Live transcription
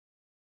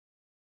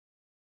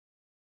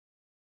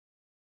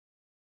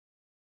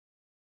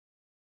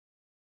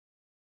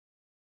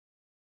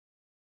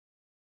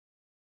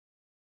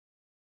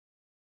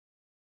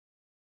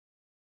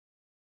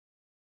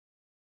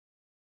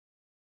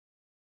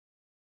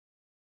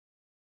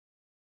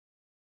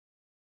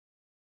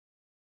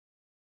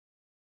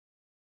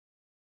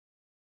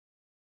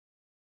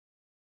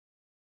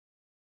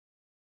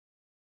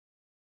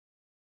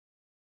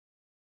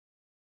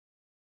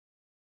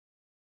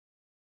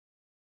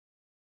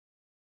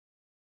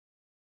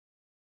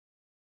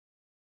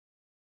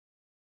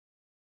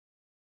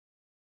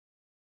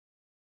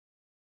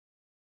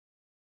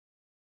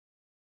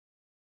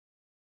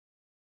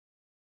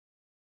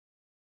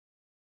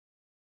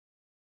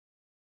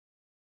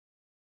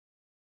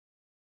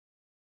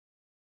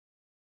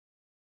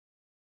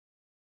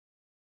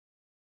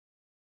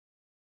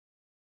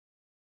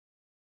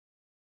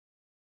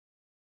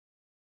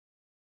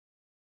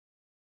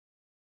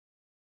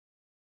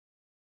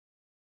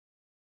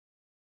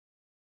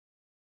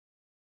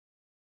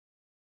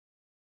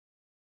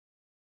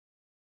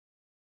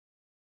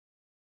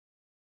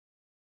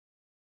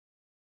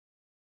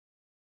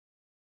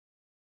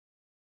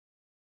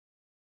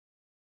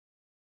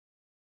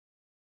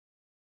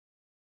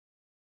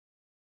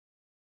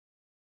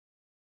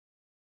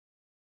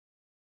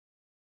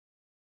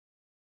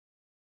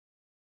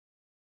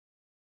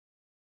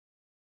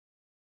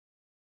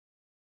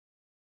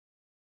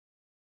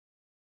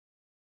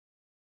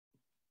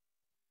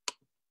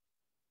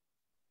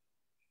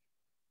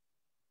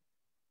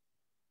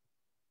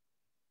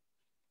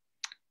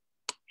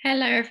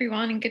Hello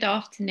everyone and good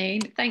afternoon.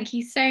 Thank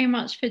you so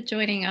much for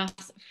joining us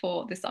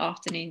for this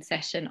afternoon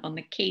session on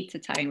the Key to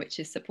Tone, which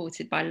is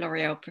supported by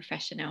L'Oréal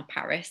Professionnel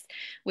Paris.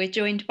 We're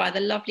joined by the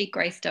lovely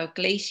Grace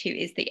Dalgleish, who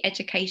is the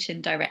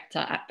Education Director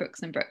at Brooks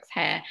 & Brooks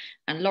Hair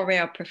and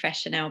L'Oréal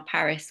Professionnel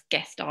Paris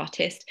guest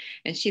artist,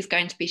 and she's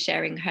going to be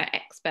sharing her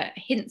expert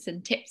hints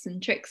and tips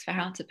and tricks for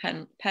how to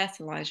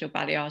personalise your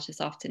balayage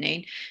this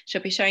afternoon.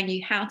 She'll be showing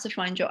you how to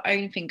find your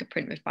own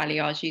fingerprint with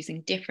balayage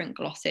using different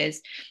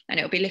glosses, and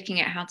it'll be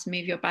looking at how to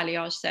move your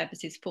balayage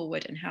services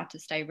forward and how to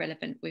stay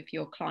relevant with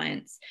your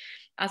clients.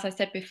 As I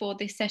said before,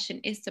 this session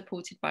is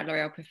supported by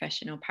L'Oréal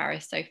Professionnel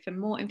Paris. So for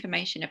more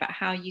information about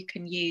how you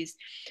can use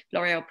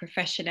L'Oréal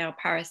Professionnel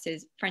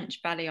Paris's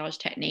French balayage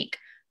technique,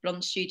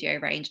 blonde studio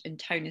range and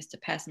toners to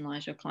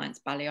personalise your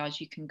client's balayage,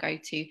 you can go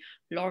to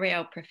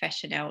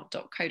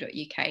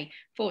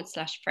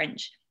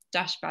l'orealprofessionnel.co.uk/French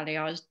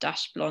balayage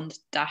blonde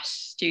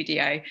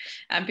studio.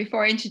 And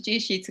before I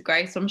introduce you to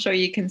Grace, I'm sure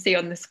you can see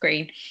on the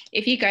screen,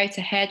 if you go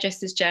to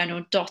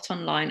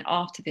hairdressersjournal.online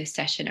after this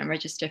session and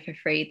register for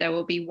free, there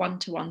will be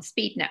one-to-one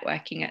speed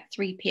networking at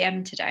 3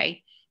 p.m.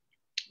 today,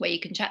 where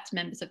you can chat to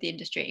members of the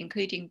industry,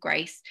 including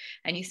Grace,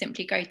 and you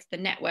simply go to the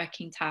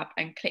networking tab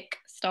and click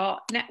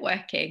start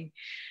networking.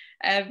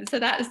 So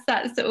that's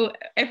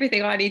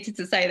everything I needed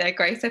to say there,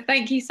 Grace. So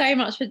thank you so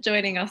much for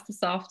joining us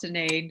this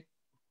afternoon.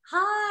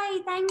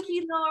 Hi, thank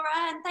you,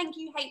 Laura, and thank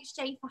you,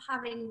 HJ, for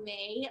having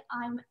me.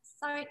 I'm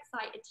so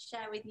excited to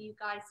share with you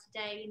guys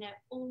today,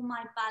 all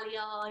my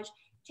balayage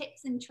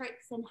tips and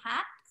tricks and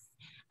hacks.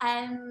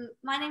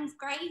 My name's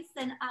Grace,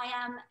 and I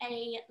am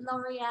a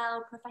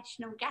L'Oréal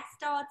professional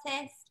guest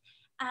artist,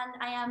 and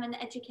I am an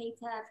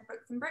educator for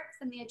Brooks &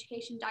 Brooks and the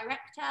education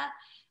director.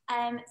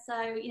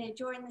 So,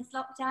 during this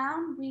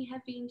lockdown, we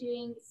have been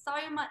doing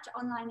so much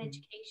online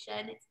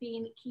education. It's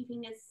been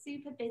keeping us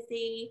super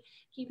busy,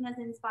 keeping us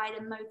inspired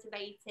and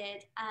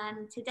motivated.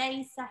 And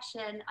today's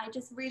session, I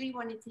just really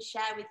wanted to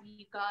share with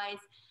you guys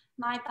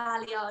my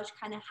balayage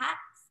kind of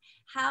hacks,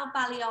 how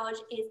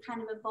balayage is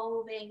kind of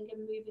evolving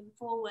and moving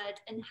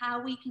forward, and how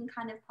we can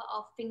kind of put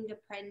our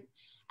fingerprint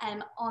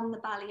on the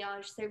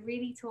balayage. So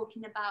really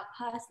talking about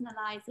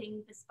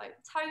personalizing bespoke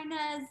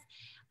toners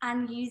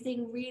and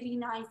using really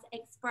nice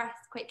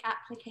express quick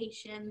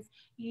applications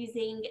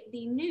using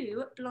the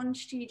new Blonde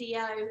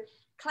Studio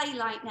Clay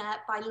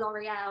Lightener by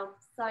L'Oréal.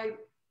 So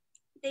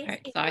this is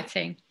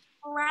exciting,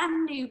 a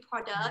brand new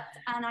product,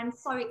 and I'm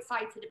so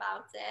excited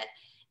about it.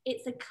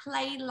 It's a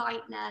clay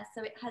lightener,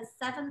 so it has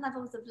 7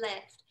 levels of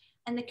lift,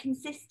 and the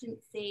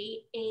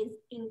consistency is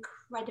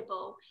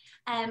incredible.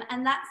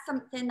 And that's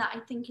something that I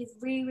think is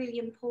really, really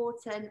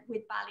important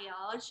with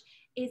balayage,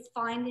 is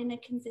finding a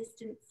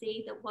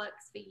consistency that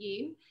works for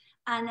you,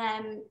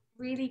 and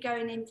really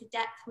going into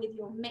depth with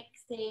your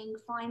mixing,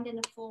 finding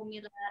a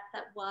formula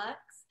that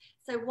works.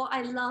 So what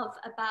I love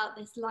about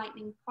this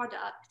lightening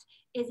product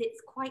is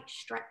it's quite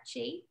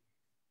stretchy.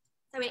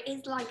 So it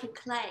is like a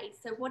clay.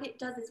 So what it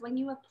does is when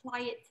you apply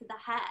it to the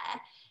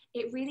hair,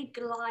 it really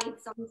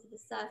glides onto the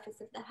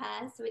surface of the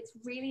hair. So it's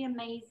really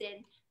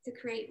amazing to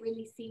create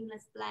really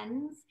seamless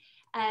blends.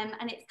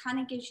 And it kind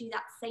of gives you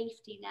that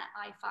safety net,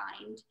 I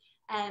find,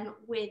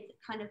 with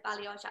kind of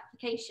balayage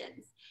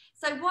applications.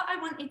 So what I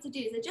wanted to do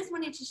is I just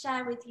wanted to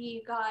share with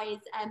you guys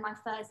my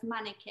first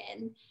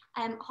mannequin.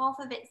 Half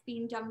of it's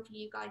been done for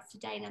you guys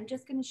today, and I'm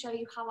just going to show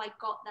you how I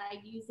got there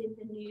using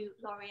the new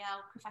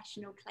L'Oréal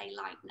Professional Clay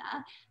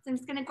Lightener. So I'm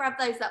just going to grab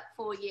those up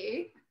for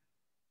you.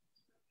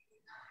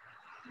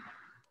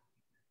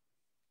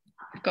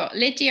 We've got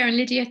Lydia and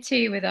Lydia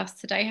 2 with us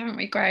today, haven't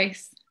we,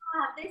 Grace?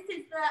 This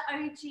is the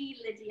OG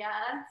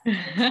Lydia.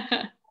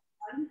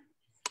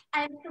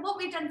 So what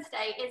we've done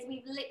today is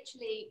we've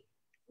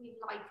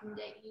lightened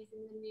it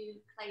using the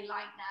new clay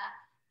lightener.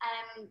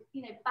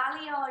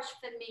 Balayage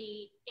for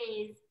me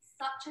is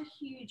such a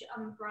huge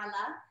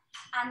umbrella,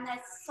 and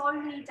there's so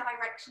many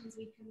directions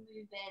we can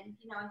move in.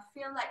 I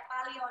feel like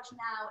balayage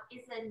now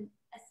isn't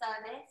a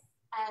service,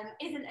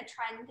 isn't a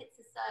trend, it's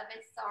a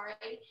service,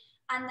 sorry.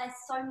 And there's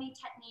so many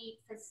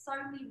techniques, there's so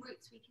many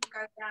routes we can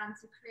go down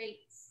to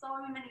create so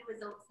many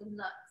results and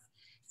looks.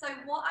 So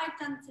what I've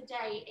done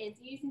today is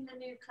using the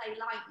new clay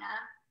lightener,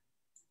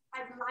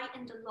 I've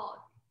lightened a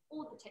lot,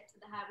 all the tips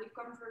of the hair. We've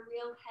gone for a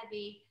real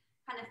heavy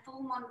kind of full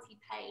Monty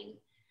paint,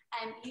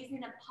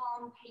 using a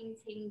palm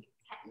painting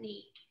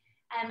technique.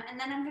 And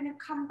then I'm going to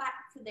come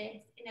back to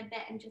this in a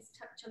bit and just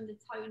touch on the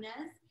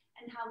toners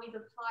and how we've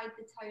applied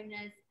the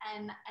toners,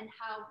 and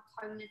how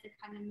toners are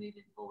kind of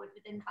moving forward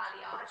within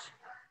balayage.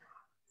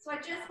 So I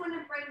just want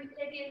to bring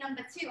Lydia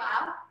number 2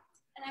 out,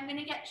 and I'm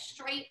going to get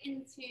straight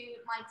into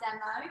my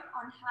demo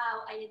on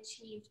how I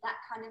achieved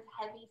that kind of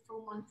heavy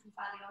full Monty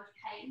balayage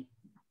paint.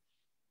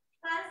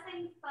 First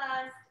things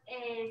first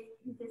is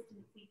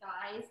consistency,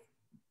 guys.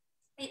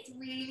 It's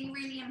really,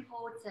 really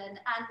important.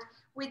 And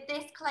with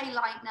this clay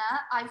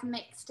lightener, I've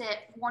mixed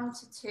it 1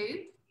 to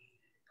 2.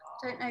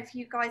 Don't know if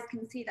you guys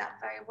can see that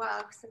very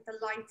well because of the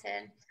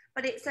lighting,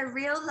 but it's a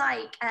real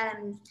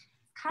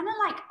kind of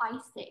like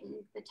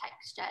icing, the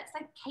texture. It's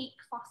like cake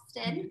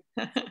frosting,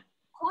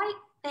 quite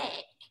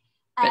thick.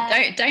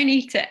 But don't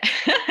eat it.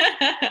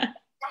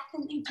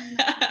 Definitely do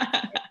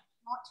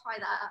not try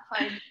that at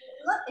home.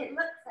 It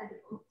looks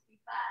edible, to be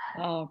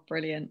fair. Oh,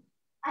 brilliant.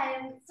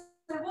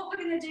 So what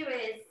we're going to do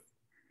is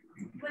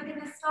we're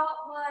going to start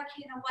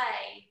working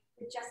away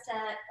with just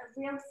a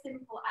real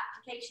simple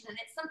application, and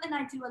it's something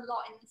I do a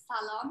lot in the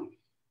salon,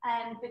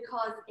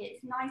 because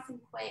it's nice and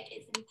quick,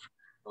 it's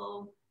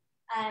impactful,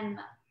 and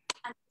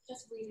it's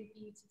just really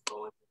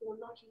beautiful. You're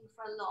looking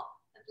for a lot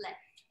of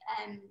lift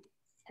and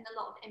a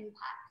lot of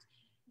impact.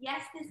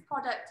 Yes, this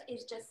product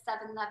is just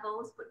 7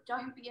 levels, but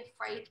don't be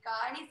afraid,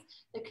 guys.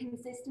 The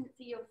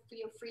consistency for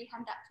your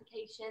freehand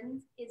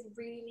applications is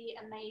really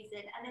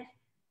amazing. And if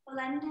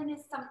blending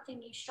is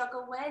something you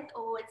struggle with,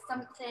 or it's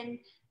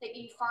something that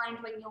you find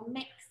when you're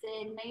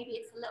mixing,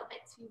 maybe it's a little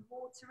bit too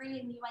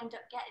watery and you end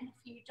up getting a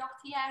few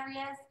dotty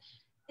areas,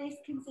 this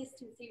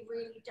consistency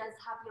really does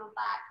have your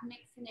back.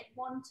 Mixing it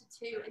 1 to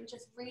 2 and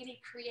just really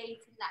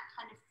creating that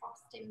kind of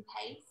frosting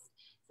paste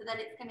so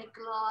that it's going to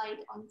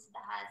glide onto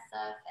the hair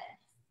surface.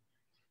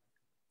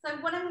 So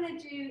what I'm going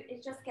to do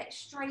is just get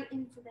straight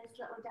into this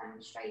little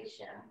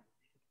demonstration,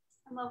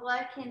 and we're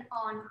working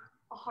on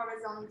a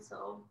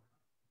horizontal,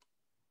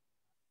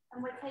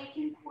 and we're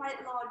taking quite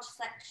large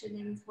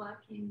sections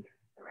working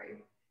through.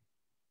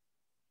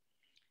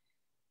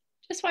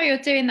 Just while you're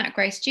doing that,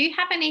 Grace, do you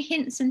have any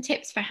hints and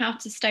tips for how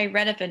to stay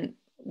relevant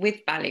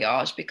with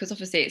balayage? Because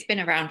obviously it's been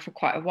around for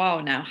quite a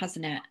while now,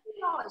 hasn't it?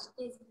 Balayage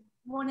is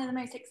one of the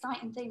most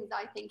exciting things,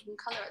 I think, in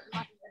colour at the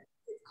moment.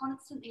 It's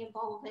constantly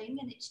evolving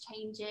and it's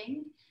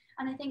changing.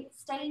 And I think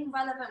staying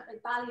relevant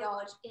with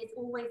balayage is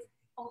always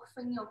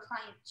offering your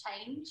client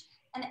change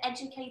and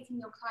educating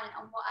your client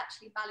on what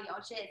actually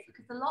balayage is.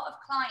 Because a lot of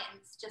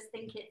clients just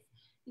think it's,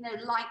 you know,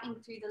 lightning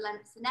through the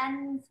lengths and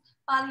ends.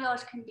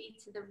 Balayage can be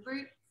to the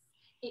roots.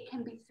 It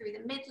can be through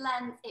the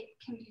mid-length. It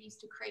can be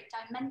used to create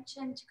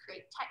dimension, to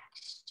create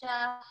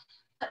texture.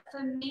 But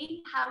for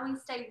me, how we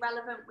stay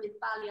relevant with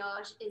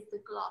balayage is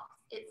the gloss.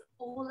 It's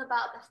all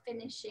about the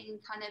finishing,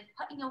 kind of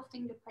putting your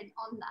fingerprint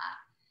on that.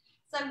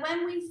 So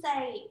when we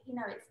say, you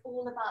know, it's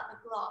all about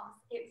the gloss,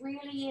 it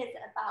really is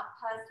about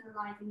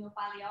personalizing your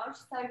balayage.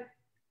 So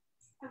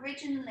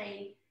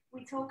originally,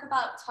 we talk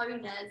about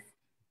toners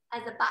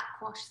as a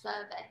backwash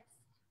service,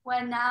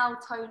 where now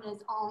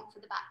toners aren't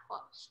for the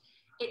backwash.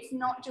 It's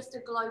not just a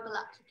global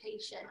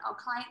application. Our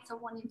clients are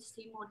wanting to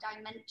see more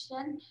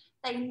dimension.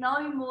 They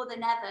know more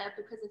than ever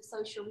because of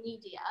social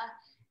media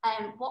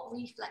what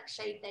reflex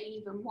shade they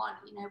even want,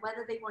 you know,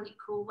 whether they want it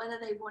cool, whether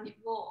they want it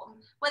warm,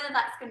 whether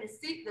that's going to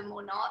suit them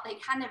or not. They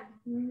kind of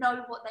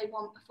know what they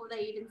want before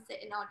they even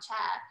sit in our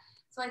chair.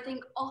 So I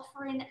think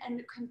offering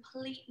a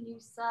complete new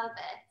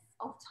service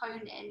of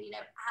toning, you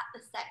know, at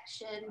the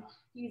section,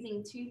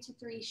 using 2 to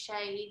 3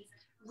 shades,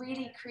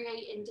 really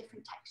creating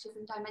different textures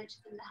and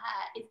dimensions in the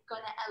hair is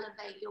going to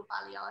elevate your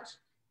balayage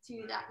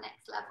to that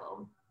next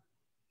level.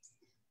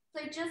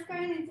 So just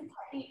going into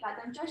technique, guys,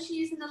 I'm just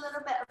using a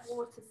little bit of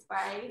water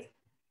spray,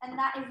 and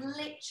that is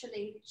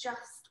literally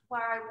just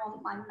where I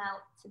want my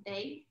melt to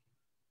be.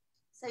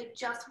 So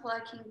just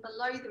working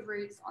below the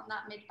roots on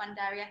that mid-band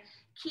area,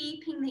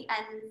 keeping the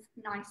ends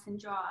nice and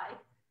dry.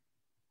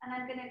 And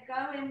I'm going to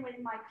go in with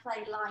my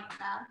clay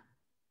lightener.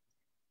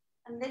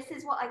 And this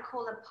is what I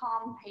call a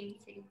palm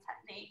painting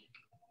technique.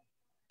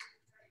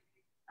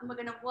 And we're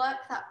going to work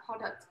that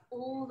product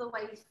all the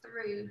way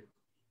through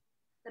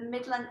the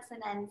mid-lengths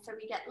and ends, so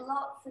we get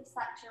lots of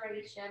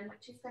saturation,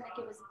 which is going to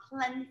give us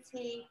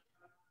plenty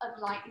of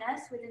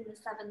lightness within the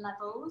 7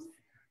 levels.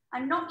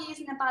 I'm not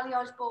using a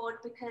balayage board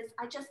because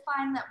I just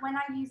find that when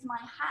I use my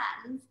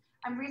hands,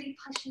 I'm really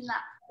pushing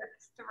that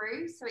product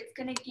through, so it's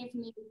going to give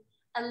me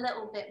a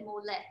little bit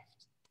more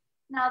lift.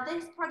 Now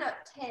this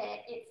product here,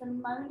 it's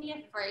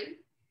ammonia-free,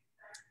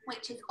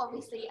 which is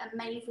obviously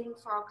amazing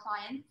for our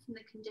clients and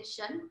the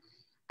condition,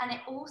 and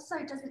it also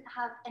doesn't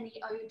have any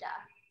odor.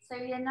 So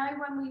you know,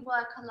 when we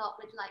work a lot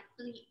with like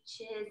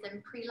bleaches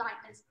and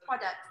pre-lighteners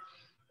products,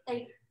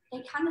 they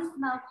kind of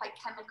smell quite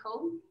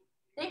chemical.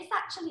 This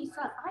actually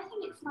smells, I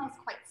think it smells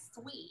quite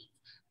sweet,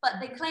 but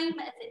they claim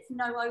that it's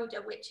no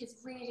odor, which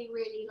is really,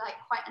 really like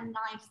quite a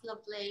nice,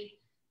 lovely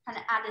kind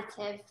of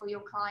additive for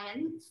your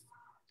clients.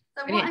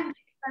 So what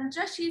I'm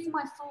just using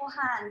my 4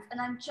 hands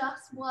and I'm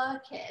just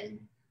working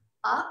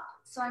up.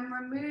 So I'm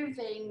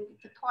removing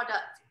the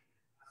product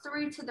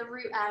through to the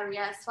root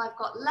area. So I've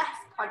got less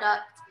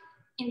product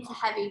into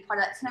heavy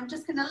products, and I'm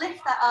just going to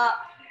lift that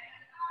up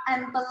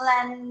and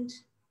blend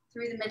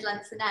through the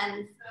mid-lengths and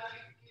ends.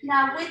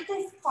 Now with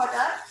this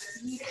product,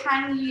 you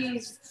can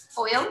use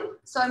foil.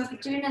 So I'm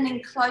doing an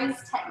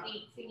enclosed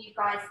technique for you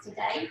guys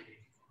today.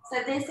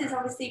 So this is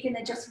obviously going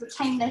to just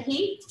retain the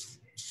heat,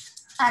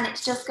 and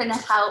it's just going to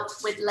help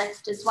with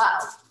lift as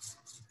well.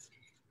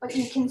 But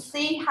you can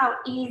see how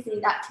easy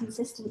that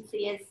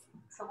consistency is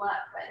to work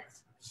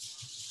with.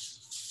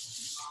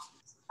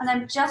 And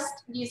I'm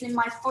just using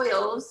my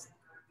foils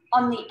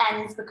on the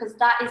ends because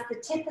that is the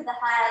tip of the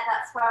hair.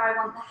 That's where I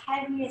want the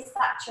heaviest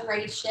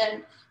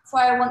saturation. It's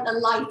where I want the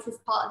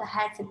lightest part of the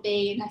hair to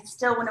be. And I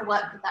still want to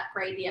work with that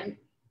gradient.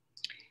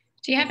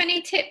 Do you have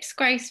any tips,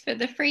 Grace, for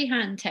the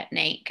freehand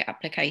technique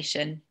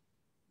application?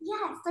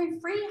 Yeah, so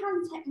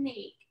freehand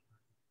technique.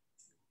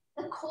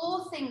 The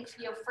core thing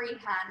for your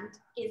freehand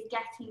is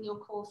getting your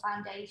core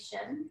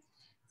foundation.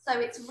 So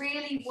it's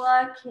really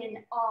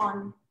working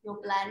on your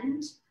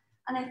blend.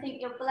 And I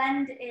think your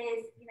blend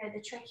is,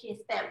 the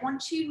trickiest bit.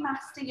 Once you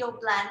master your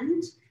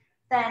blend,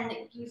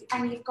 then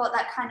you've got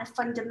that kind of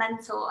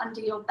fundamental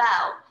under your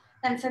belt,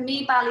 then for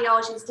me,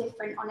 balayage is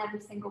different on every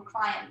single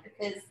client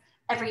because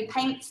every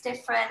paint's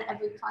different,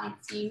 every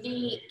client's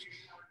unique.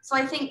 So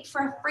I think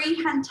for a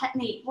freehand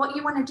technique, what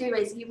you want to do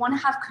is you want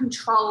to have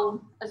control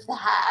of the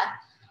hair.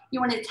 You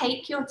want to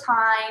take your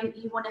time,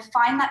 you want to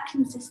find that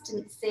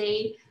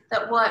consistency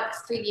that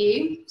works for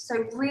you.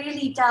 So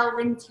really delve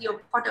into your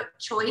product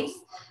choice,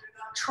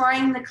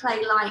 trying the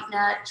clay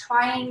lightener,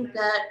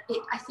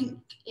 I think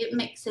it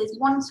mixes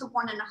 1 to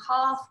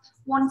 1.5,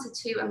 1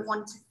 to 2, and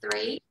 1 to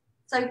 3.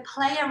 So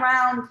play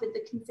around with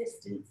the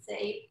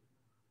consistency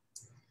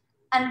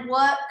and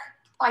work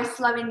by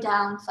slowing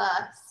down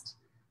first.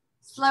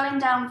 Slowing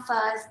down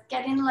first,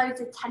 getting loads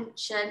of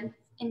tension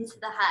into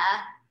the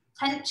hair.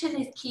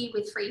 Tension is key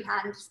with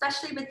freehand,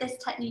 especially with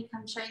this technique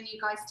I'm showing you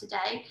guys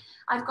today.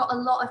 I've got a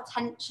lot of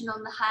tension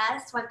on the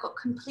hair, so I've got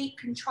complete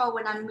control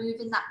when I'm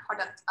moving that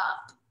product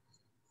up.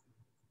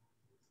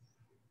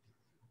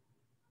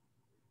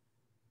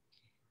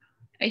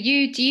 Do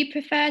you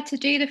prefer to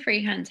do the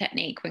freehand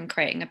technique when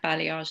creating a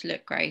balayage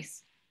look,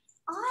 Grace?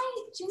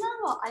 Do you know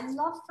what? I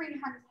love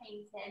freehand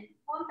painting.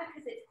 One,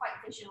 because it's quite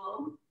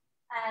visual.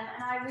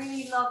 And I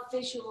really love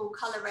visual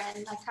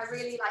colouring. Like, I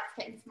really like to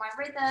get into my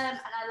rhythm, and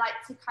I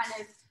like to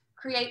kind of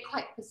create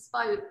quite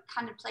bespoke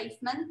kind of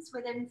placements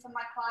within for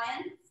my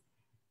clients.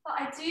 But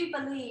I do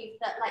believe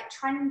that, like,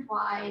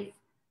 trend-wise,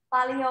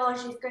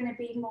 balayage is going to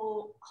be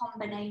more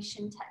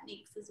combination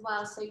techniques as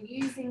well. So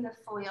using the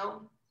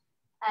foil,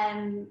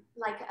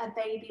 like a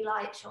baby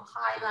light or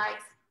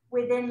highlights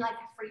within like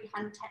a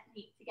freehand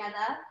technique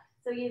together.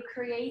 So you're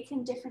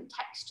creating different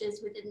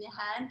textures within your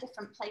hair and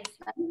different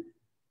placements.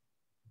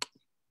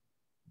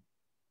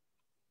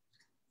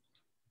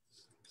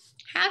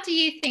 How do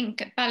you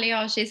think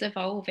balayage is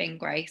evolving,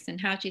 Grace, and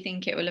how do you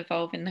think it will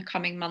evolve in the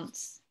coming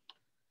months?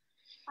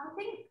 I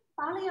think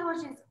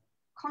balayage is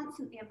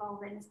constantly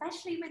evolving,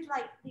 especially with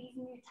like these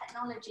new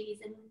technologies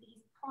and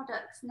these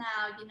products now,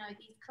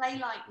 these clay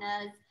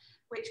lighteners,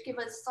 which give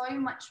us so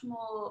much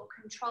more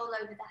control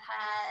over the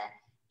hair.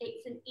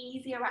 It's an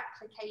easier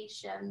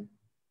application.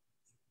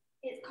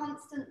 It's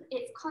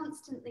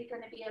constantly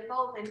going to be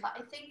evolving, but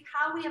I think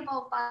how we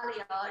evolve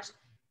balayage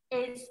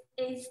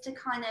is to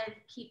kind of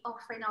keep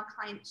offering our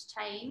clients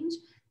change.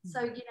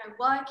 So,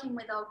 working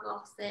with our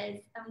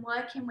glosses and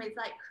working with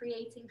like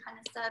creating kind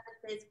of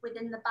services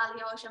within the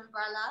balayage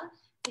umbrella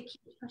to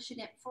keep pushing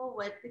it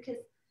forward,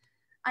 because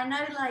I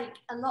know like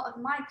a lot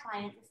of my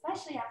clients,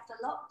 especially after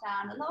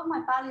lockdown, a lot of my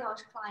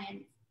balayage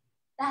clients,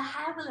 their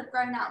hair will have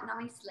grown out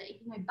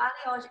nicely.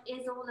 Balayage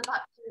is all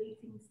about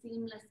creating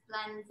seamless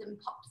blends and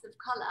pops of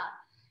colour.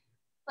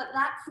 But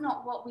that's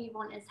not what we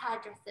want as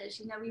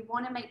hairdressers. We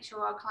want to make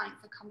sure our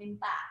clients are coming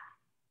back.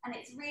 And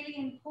it's really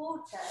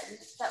important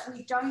that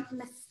we don't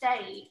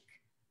mistake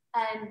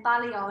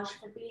balayage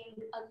for being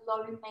a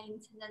low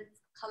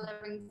maintenance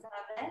colouring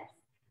service,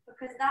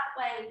 because that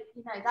way,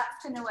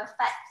 that's going to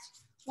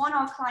affect, one,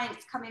 our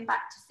clients coming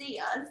back to see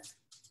us,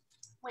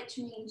 which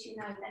means,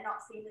 they're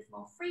not seeing us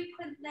more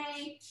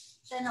frequently,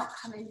 they're not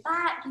coming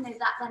back,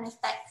 that then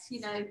affects,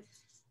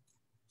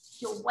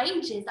 your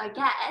wages, I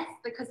guess,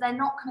 because they're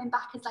not coming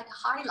back as like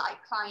a highlight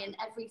client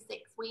every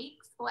 6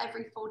 weeks or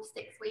every 4 to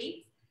 6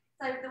 weeks.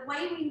 So the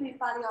way we move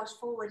balayage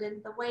forward,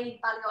 and the way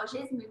balayage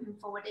is moving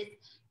forward, is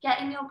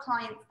getting your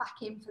clients back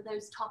in for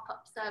those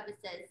top-up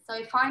services. So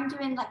if I'm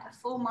doing like a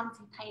full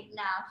Monty paint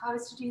now, if I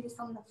was to do this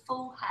on the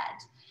full head,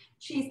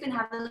 she's going to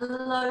have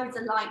loads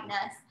of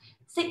lightness.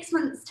 6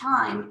 months'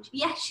 time,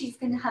 yes, she's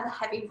going to have a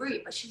heavy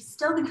root, but she's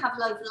still going to have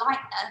loads of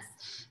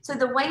lightness. So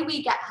the way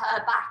we get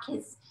her back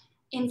is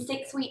in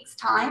 6 weeks'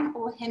 time,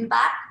 or him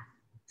back,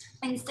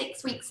 in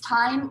 6 weeks'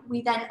 time,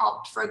 we then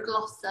opt for a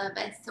gloss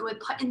service. So we're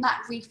putting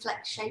that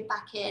reflex shade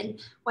back in,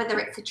 whether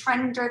it's a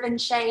trend-driven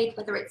shade,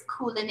 whether it's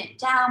cooling it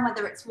down,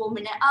 whether it's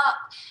warming it up.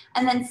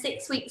 And then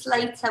 6 weeks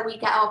later, we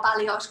get our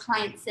balayage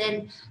clients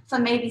in for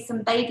maybe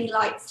some baby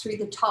lights through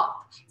the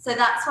top. So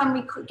that's when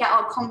we could get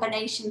our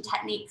combination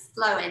techniques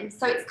flowing.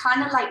 So it's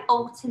kind of like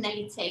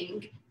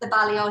alternating the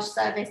balayage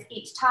service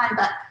each time.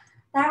 But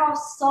there are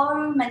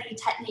so many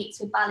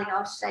techniques with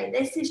balayage today.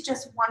 This is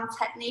just one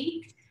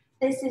technique.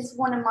 This is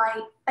one of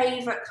my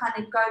favorite kind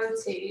of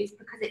go-tos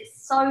because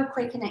it's so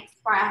quick and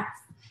express,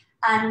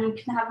 and you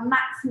can have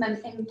maximum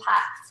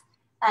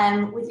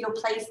impact with your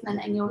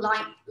placement and your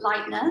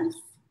lightness.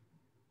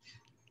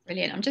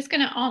 Brilliant. I'm just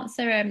going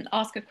to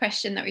ask a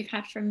question that we've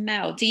had from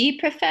Mel. Do you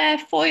prefer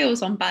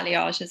foils on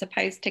balayage as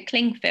opposed to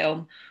cling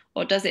film,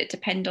 or does it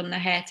depend on the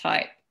hair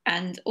type?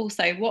 And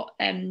also,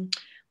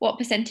 what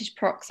percentage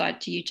peroxide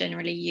do you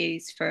generally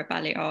use for a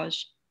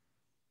balayage?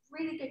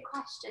 Really good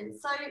question.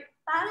 So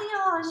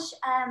balayage,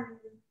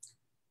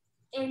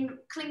 in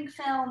cling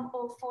film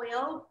or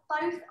foil,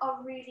 both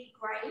are really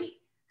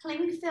great.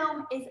 Cling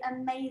film is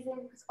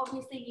amazing because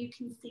obviously you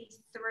can see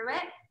through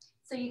it.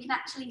 So you can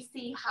actually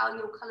see how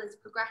your colour's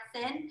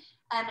progressing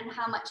and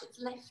how much it's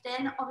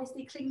lifting.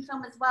 Obviously cling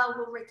film as well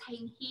will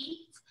retain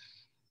heat.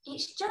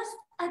 It's just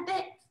a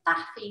bit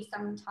faffy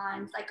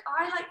sometimes. Like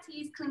I like to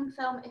use cling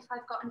film if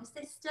I've got an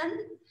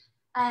assistant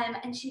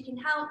and she can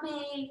help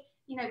me,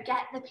 you know,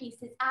 get the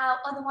pieces out.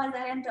 Otherwise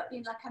I end up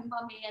being like a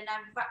mummy and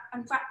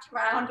I'm wrapped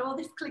around all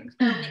this cling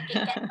film. It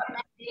gets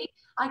messy.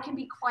 I can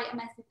be quite a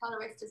messy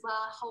colorist as well.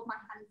 I hold my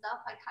hands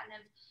up. I kind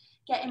of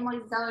get in my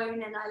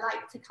zone and I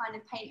like to kind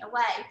of paint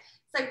away.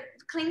 So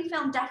cling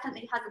film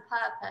definitely has a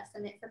purpose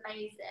and it's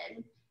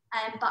amazing.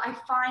 But I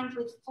find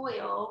with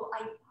foil,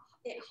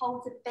 it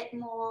holds a bit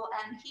more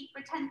heat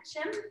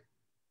retention.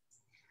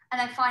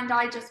 And I find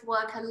I just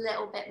work a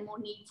little bit more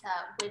neater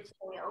with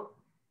foil.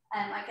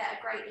 I get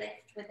a great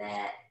lift with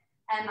it.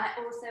 I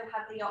also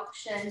have the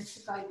option to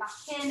go back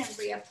in and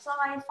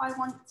reapply if I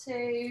want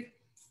to.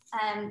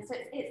 So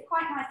it's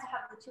quite nice to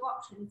have the two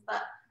options,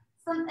 but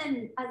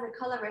something as a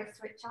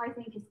colorist, which I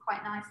think is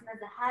quite nice, and as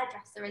a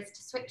hairdresser, is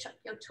to switch up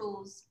your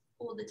tools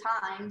all the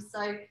time.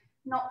 So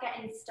not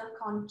getting stuck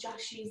on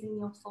just using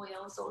your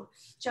foils or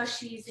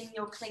just using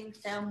your cling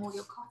film or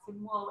your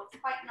cotton wool.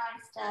 It's quite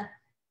nice to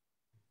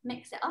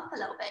mix it up a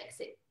little bit because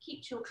it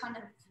keeps your kind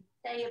of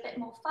day a bit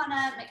more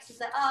funner, mixes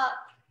it up,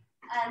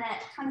 and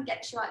it kind of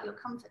gets you out of your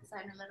comfort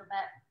zone a little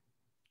bit.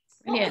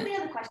 Brilliant.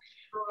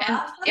 What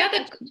was the other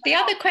question? The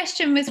other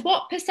question was,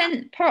 what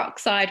 %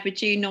 peroxide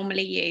would you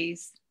normally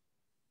use?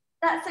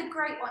 That's a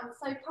great one.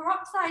 So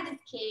peroxide is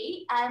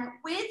key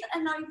with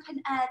an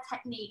open air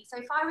technique. So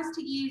if I was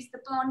to use the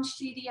Blonde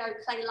Studio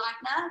Clay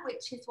Lightener,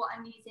 which is what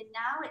I'm using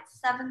now, it's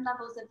 7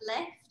 levels of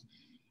lift.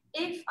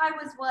 If I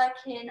was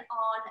working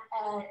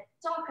on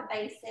darker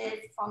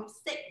bases from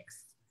 6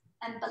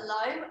 and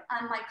below,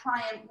 and my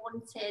client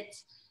wanted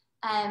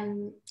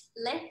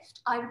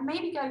lift, I would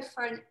maybe go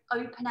for an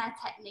open air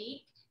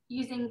technique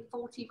using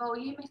 40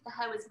 volume if the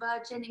hair was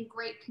virgin in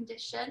great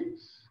condition.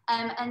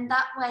 And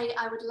that way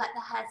I would let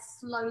the hair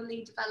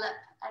slowly develop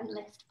and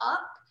lift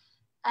up.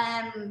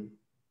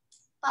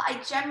 But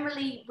I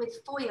generally, with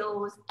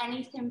foils,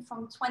 anything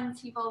from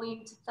 20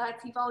 volume to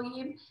 30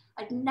 volume,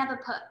 I'd never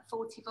put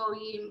 40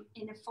 volume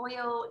in a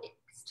foil.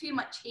 It's too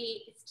much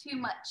heat, it's too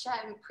much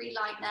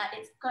pre-lightener,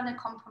 it's gonna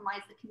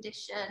compromise the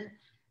condition.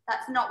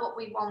 That's not what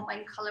we want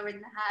when colouring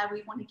the hair.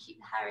 We want to keep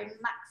the hair in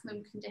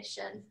maximum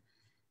condition.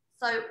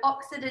 So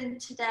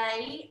Oxidant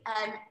today,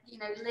 you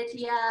know,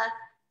 Lydia,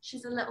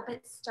 she's a little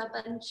bit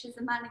stubborn. She's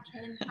a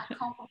mannequin. I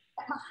can't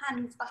get my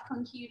hands back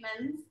on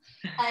humans.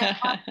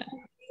 I'm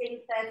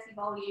using 30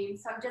 volume,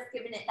 so I'm just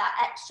giving it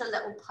that extra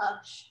little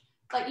push.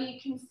 But you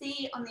can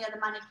see on the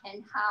other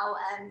mannequin how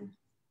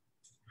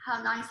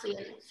nicely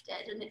it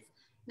lifted. And it's,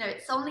 you know,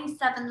 it's only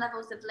 7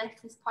 levels of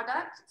lift, this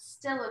product. It's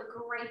still a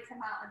great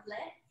amount of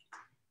lift.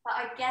 But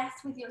I guess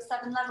with your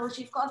 7 levels,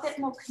 you've got a bit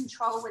more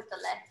control with the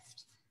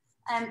lift.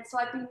 So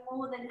I'd be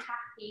more than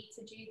happy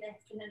to do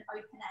this in an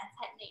open air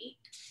technique.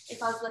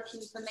 If I was looking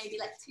for maybe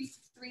like 2 to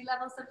 3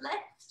 levels of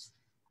lift,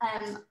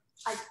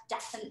 I'd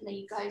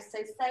definitely go. So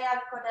say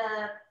I've got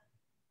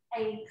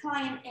a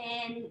client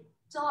in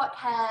dark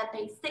hair,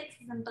 base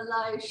 6s and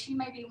below, she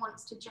maybe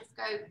wants to just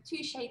go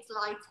 2 shades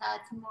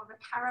lighter to more of a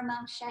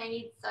caramel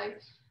shade. So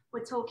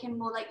we're talking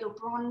more like your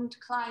blonde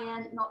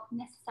client, not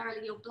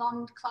necessarily your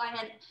blonde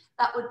client.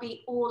 That would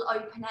be all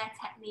open air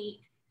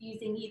technique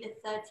using either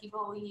 30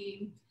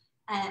 volume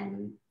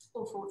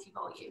or 40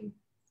 volume.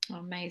 Oh,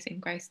 amazing,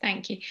 Grace,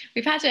 thank you.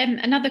 We've had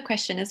another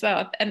question as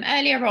well.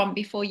 Earlier on,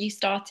 before you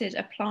started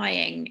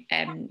applying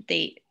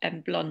the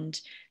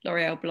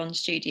L'Oréal Blonde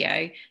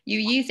Studio, you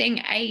were using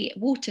a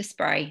water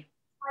spray.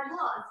 I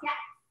was,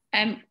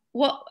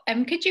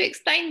 yeah. Could you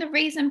explain the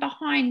reason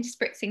behind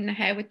spritzing the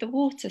hair with the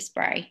water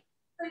spray?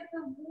 So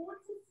the water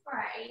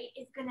spray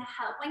is going to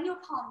help when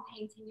you're palm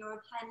painting. You're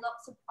applying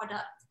lots of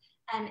product,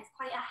 and it's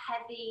quite a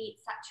heavy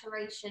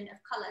saturation of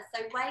colour.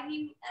 So where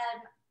you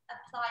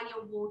apply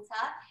your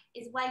water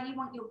is where you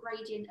want your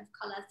gradient of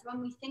colour. So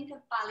when we think of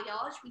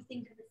balayage, we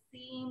think of a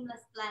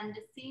seamless blend,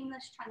 a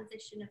seamless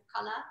transition of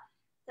colour.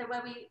 So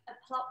where we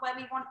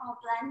want our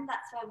blend,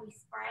 that's where we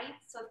spray.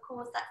 So of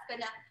course that's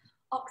going to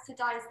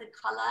oxidize the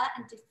colour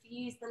and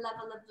diffuse the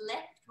level of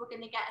lift we're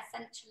going to get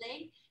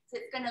essentially. So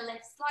it's going to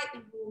lift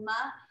slightly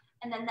warmer,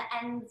 and then the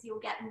ends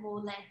you'll get more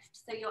lift.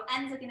 So your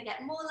ends are going to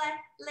get more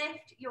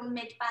lift, your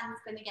mid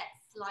band's going to get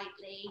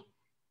slightly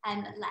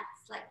less,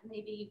 like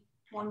maybe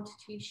 1 to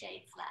 2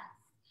 shades less.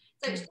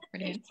 So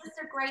it's just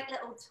a great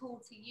little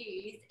tool to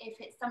use if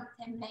it's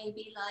something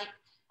maybe like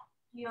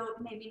you're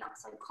maybe not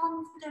so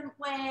confident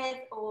with,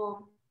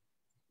 or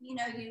you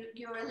know,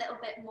 you're a little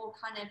bit more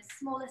kind of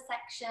smaller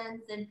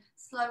sections and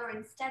slower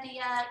and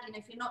steadier. You know,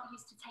 if you're not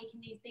used to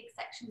taking these big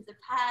sections of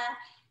hair,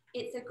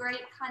 it's a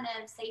great kind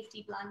of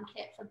safety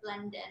blanket for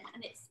blending,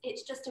 and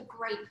it's just a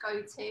great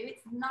go-to.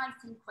 It's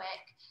nice and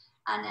quick,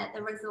 and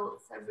the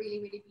results are really,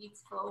 really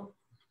beautiful.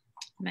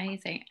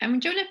 Amazing.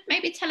 And do you want to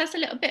maybe tell us a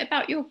little bit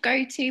about your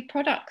go-to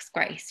products,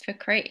 Grace, for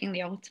creating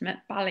the ultimate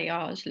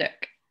balayage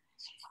look?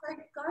 So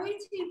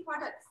go-to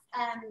products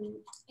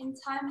in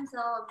terms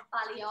of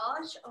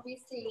balayage,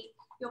 obviously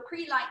your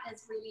pre-lightener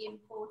is really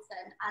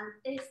important, and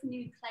this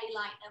new clay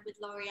lightener with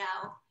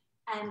L'Oréal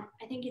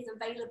I think is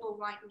available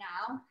right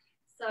now.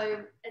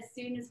 So as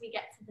soon as we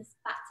get to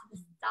back to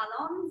the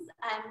salons,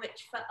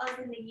 which for us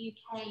in the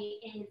UK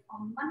is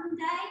on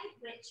Monday,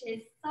 which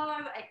is so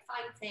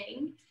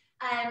exciting,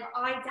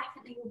 I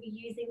definitely will be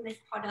using this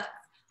product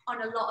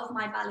on a lot of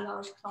my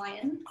balayage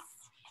clients.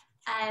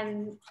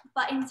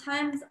 But in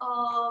terms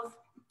of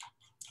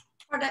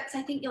products,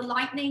 I think your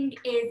lightening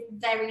is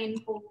very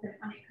important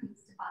when it comes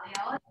to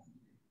balayage,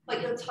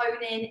 but your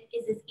toning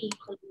is as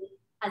equally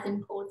as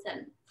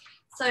important.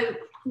 So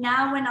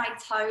now when I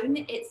tone,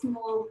 it's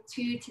more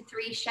 2 to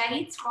 3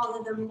 shades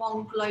rather than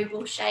one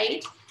global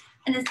shade.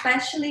 And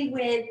especially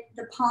with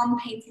the palm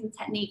painting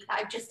technique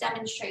that I've just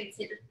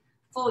demonstrated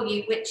for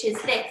you, which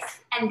is this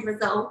end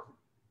result,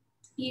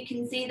 you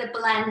can see the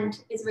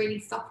blend is really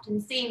soft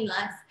and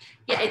seamless,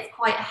 yet it's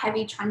quite a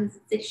heavy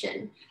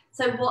transition.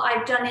 So what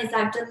I've done is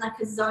I've done like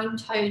a zone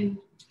tone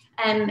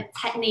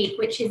technique,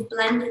 which is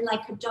blending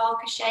like a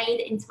darker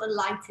shade into a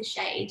lighter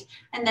shade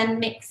and then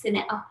mixing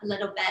it up a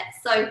little bit.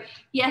 So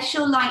yes,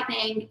 your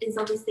lightening is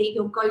obviously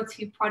your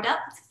go-to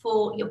product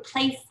for your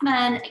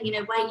placement and, you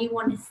know, where you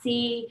want to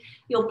see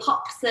your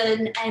pops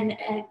and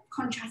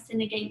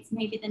contrasting against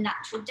maybe the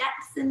natural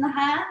depths in the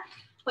hair.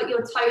 But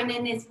your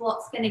toning is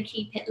what's going to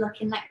keep it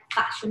looking like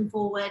fashion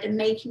forward and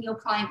making your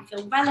client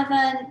feel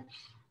relevant,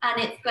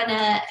 and it's going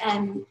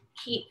to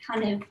keep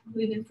kind of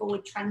moving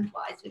forward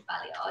trend-wise with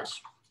balayage.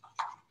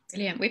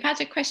 Brilliant. We've had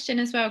a question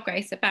as well,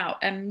 Grace,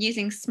 about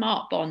using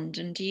Smart Bond,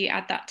 and do you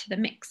add that to the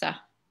mixer?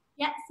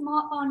 Yeah,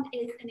 Smart Bond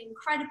is an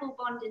incredible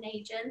bonding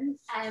agent,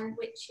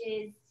 which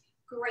is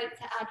great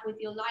to add with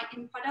your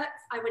lighting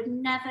products. I would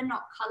never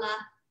not colour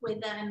with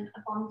a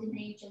bonding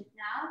agent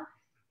now.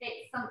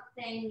 It's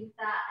something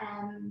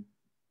that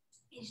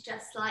is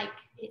just like,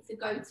 it's a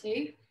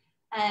go-to,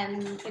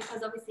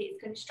 because obviously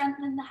it's going to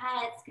strengthen the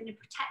hair, it's going to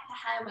protect the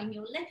hair when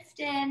you're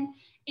lifting,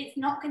 it's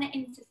not going to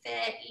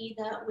interfere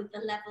either with the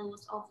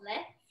levels of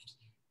lift.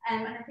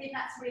 And I think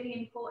that's really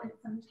important.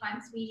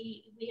 Sometimes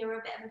we are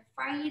a bit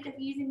afraid of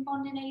using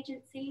bonding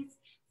agencies,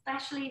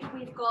 especially if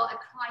we've got a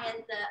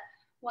client that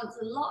wants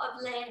a lot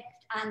of lift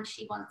and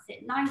she wants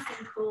it nice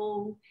and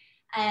cool.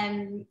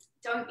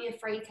 Don't be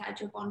afraid to add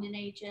your bonding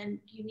agent.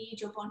 You need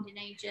your bonding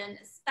agent,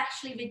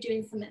 especially if you're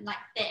doing something like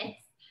this.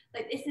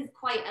 Like, this is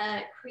quite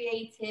a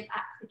creative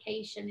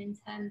application in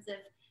terms of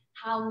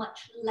how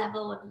much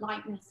level of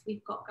lightness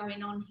we've got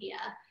going on here.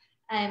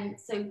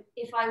 So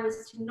if I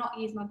was to not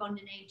use my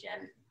bonding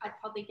agent, I'd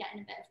probably get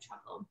in a bit of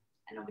trouble.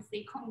 And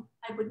obviously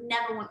I would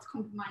never want to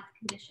compromise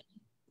the condition.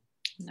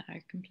 No,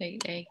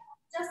 completely.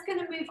 Just going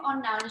to move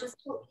on now and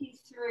just talk you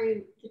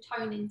through the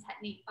toning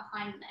technique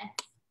behind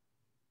this.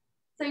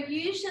 So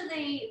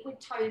usually with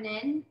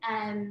toning,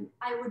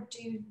 I would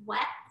do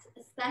wet,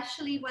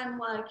 especially when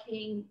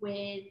working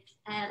with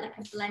like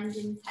a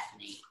blending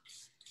technique.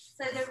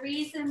 So the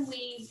reason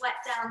we wet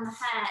down the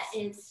hair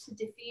is to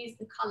diffuse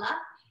the colour.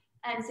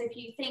 And so if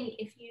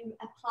you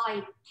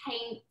apply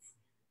paint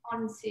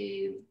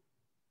onto,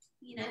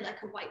 you know,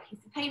 like a white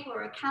piece of paper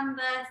or a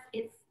canvas,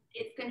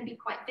 it's going to be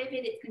quite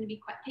vivid, it's going to be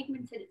quite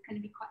pigmented, it's going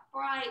to be quite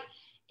bright.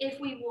 If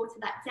we water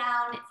that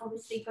down, it's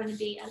obviously going to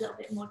be a little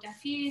bit more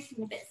diffused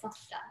and a bit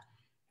softer.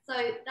 So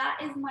that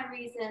is my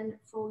reason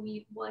for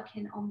you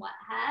working on wet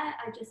hair.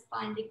 I just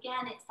find,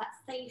 again, it's that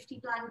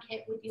safety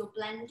blanket with your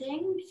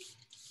blending.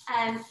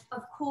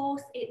 Of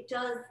course, it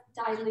does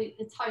dilute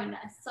the toner.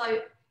 So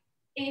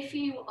if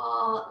you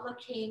are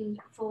looking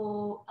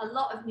for a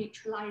lot of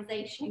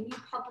neutralization, you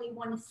probably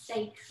want to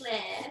stay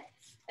clear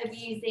of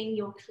using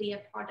your clear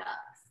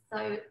products.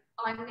 So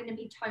I'm going to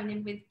be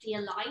toning with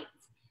Dear Light.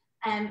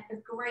 A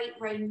great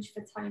range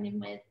for toning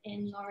with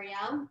in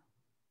L'Oréal,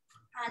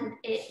 and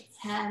it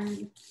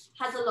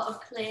has a lot of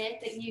clear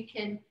that you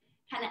can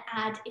kind of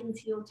add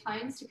into your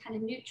tones to kind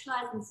of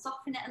neutralize and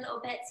soften it a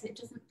little bit so it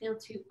doesn't feel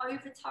too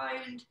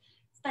overtoned,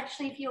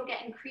 especially if you're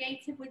getting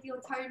creative with your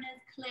toners.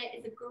 Clear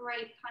is a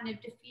great kind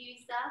of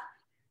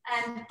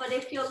diffuser, but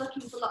if you're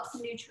looking for lots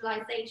of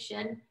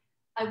neutralization,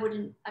 I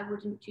wouldn't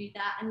do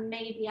that, and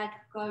maybe I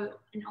could go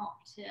and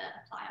opt to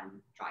apply on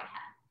dry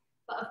hair.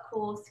 But of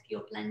course,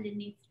 your blending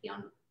needs to be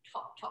on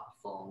top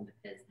form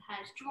because the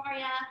hair's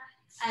drier,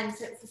 and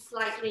so it's a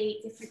slightly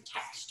different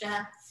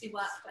texture to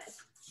work with.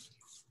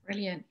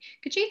 Brilliant.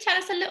 Could you tell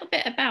us a little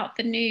bit about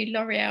the new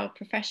L'Oréal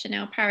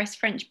Professionnel Paris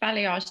French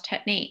balayage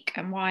technique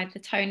and why the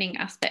toning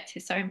aspect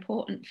is so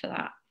important for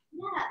that?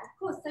 Yeah, of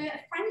course. So a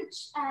French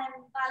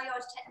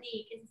balayage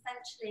technique is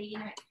essentially, you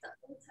know, it's the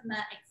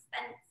ultimate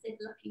expensive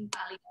looking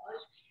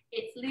balayage.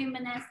 It's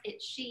luminous,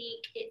 it's chic,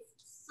 it's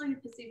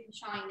super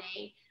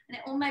shiny, and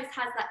it almost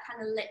has that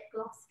kind of lip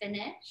gloss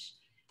finish.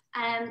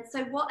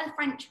 So what a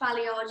French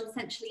balayage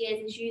essentially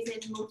is using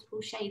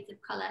multiple shades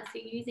of colour. So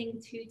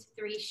using 2 to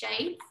 3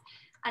 shades,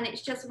 and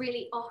it's just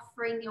really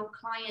offering your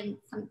client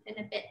something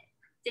a bit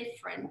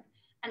different.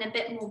 and a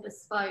bit more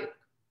bespoke.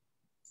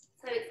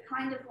 So it's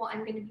kind of what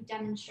I'm going to be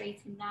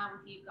demonstrating now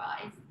with you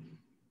guys,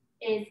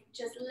 is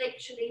just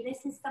literally,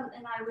 this is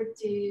something I would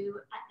do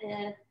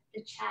at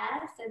the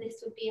chair. So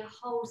this would be a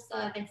whole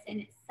service in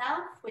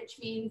itself, which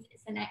means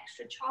it's an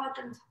extra charge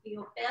on top of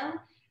your bill.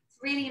 It's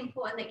really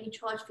important that you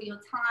charge for your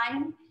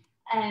time.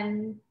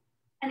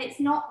 And it's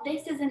not,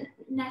 this isn't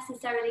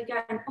necessarily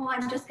going, oh,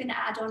 I'm just going to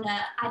add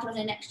on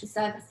an extra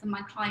service for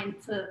my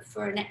client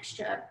for an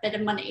extra bit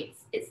of money.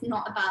 It's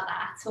not about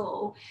that at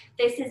all.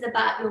 This is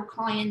about your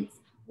clients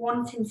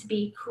wanting to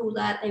be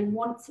cooler. They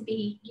want to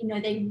be, you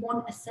know, they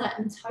want a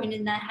certain tone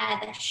in their hair.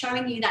 They're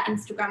showing you that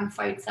Instagram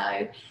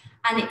photo,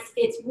 and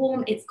it's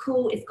warm, it's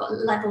cool, it's got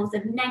levels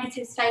of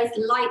negative space,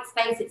 light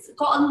space, it's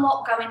got a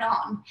lot going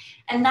on,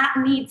 and that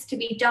needs to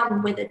be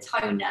done with a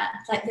toner.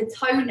 Like, the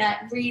toner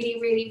really,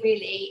 really,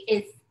 really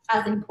is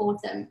as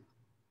important.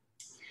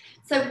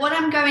 So what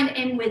I'm going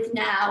in with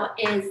now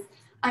is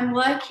I'm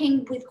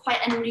working with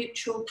quite a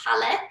neutral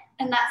palette,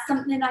 and that's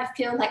something I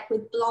feel like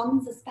with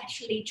blondes,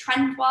 especially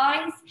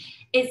trend-wise,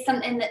 is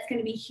something that's going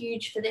to be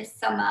huge for this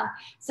summer.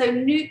 So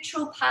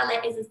neutral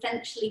palette is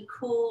essentially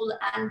cool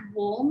and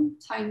warm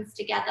tones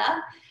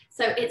together.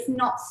 So it's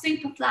not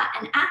super flat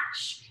and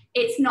ash,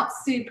 it's not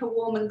super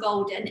warm and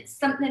golden, it's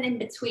something in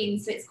between.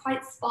 So it's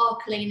quite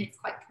sparkly and it's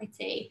quite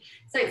pretty.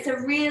 So it's a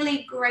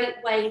really great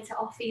way to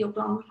offer your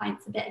blonde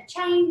clients a bit of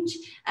change,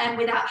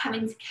 without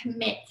having to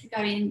commit to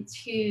going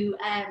to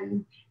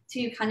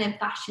kind of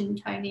fashion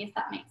tony, if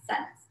that makes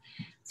sense.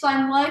 So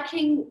I'm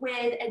working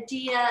with a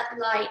Dia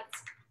Light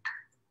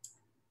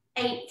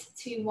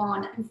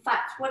 821. In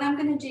fact, what I'm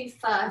going to do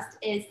first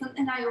is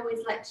something I always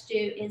like to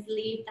do is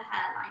leave the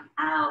hairline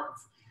out.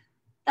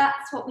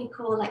 That's what we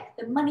call like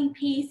the money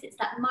piece. It's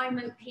that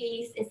moment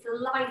piece. It's the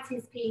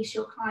lightest piece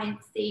your client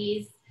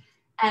sees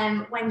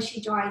when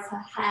she dries her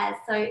hair.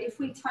 So if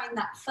we tone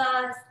that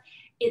first,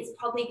 it's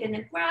probably going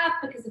to grab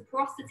because of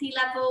porosity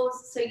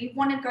levels. So you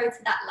want to go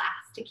to that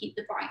last to keep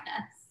the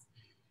brightness.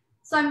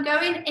 So I'm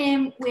going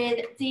in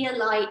with Dia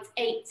Light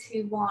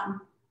 821.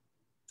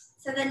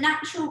 So the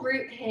natural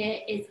root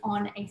here is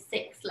on a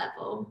 6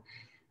 level,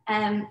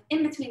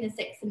 in between a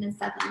 6 and a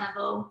 7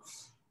 level.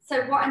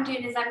 So what I'm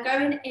doing is I'm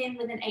going in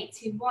with an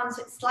 821,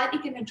 so it's slightly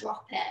going to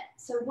drop it.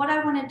 So what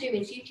I want to do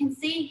is, you can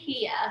see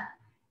here,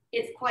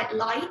 it's quite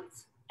light,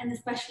 and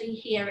especially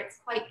here, it's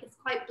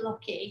quite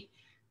blocky.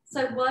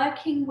 So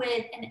working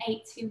with an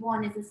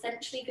 821 is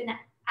essentially going to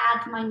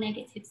add my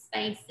negative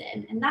space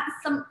in. And that's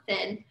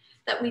something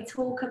that we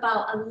talk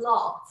about a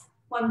lot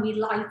when we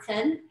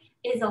lighten,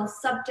 is our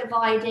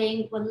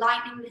subdividing. We're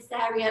lightening this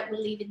area, we're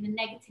leaving the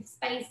negative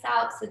space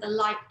out so the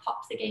light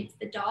pops against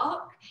the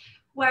dark.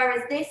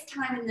 Whereas this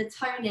time in the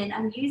toning,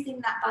 I'm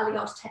using that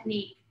balayage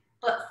technique,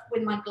 but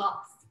with my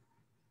gloss.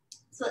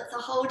 So it's a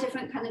whole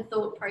different kind of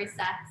thought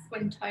process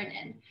when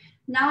toning.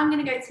 Now I'm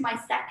going to go to my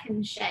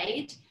second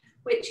shade,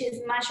 which is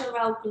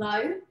Majorelle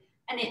Glow,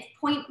 and it's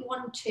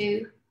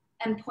 0.12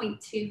 and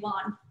 0.21.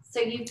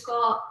 So you've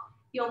got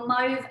your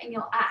mauve and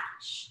your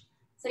ash.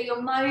 So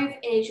your mauve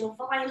is your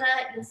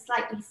violet, you're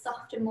slightly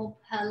softer, more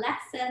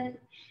pearlescent.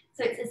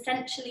 So it's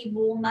essentially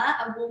warmer,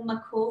 a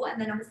warmer cool, and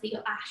then obviously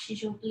your ash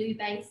is your blue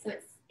base, so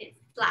it's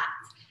flat.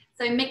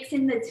 So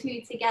mixing the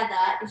two together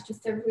is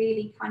just a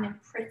really kind of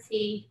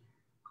pretty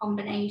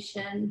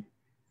combination.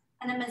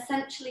 And I'm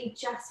essentially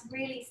just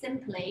really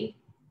simply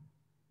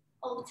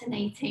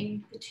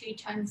alternating the two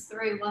tones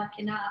through,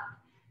 working up.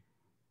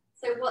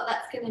 So what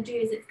that's going to do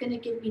is it's going to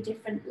give me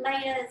different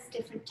layers,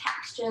 different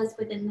textures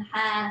within the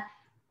hair,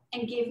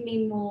 and give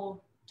me more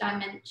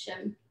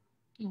dimension.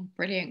 Oh,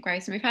 brilliant,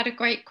 Grace. And we've had a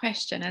great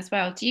question as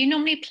well. Do you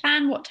normally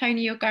plan what toner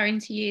you're going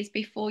to use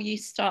before you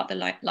start the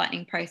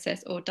lightening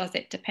process, or does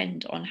it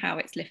depend on how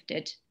it's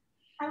lifted?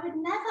 I would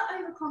never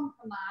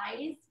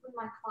overcompromise with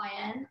my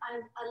client.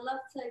 I love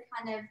to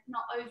kind of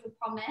not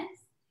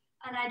overpromise.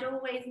 And I'd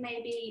always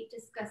maybe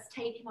discuss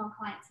taking our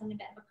clients on a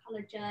bit of a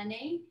colour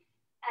journey.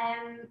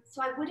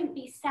 So I wouldn't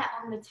be set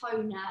on the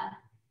toner.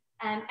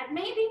 I'd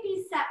maybe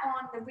be set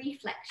on the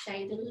reflex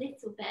shade a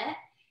little bit.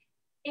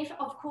 If,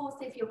 of course,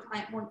 if your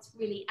client wants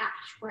really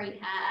ash grey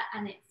hair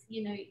and it's,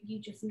 you know, you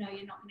just know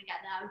you're not going to get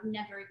there, I would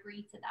never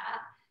agree to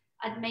that.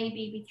 I'd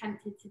maybe be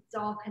tempted to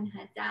darken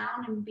her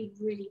down and be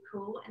really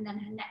cool, and then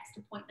her next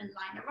appointment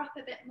line her up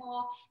a bit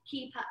more,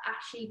 keep her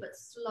ashy but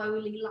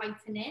slowly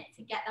lighten it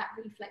to get that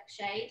reflex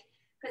shade,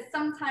 because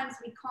sometimes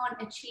we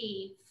can't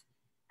achieve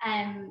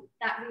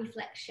that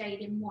reflex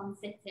shade in one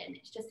sitting.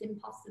 It's just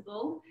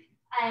impossible.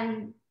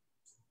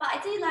 But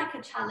I do like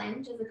a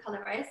challenge as a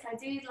colorist. I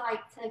do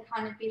like to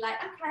kind of be like,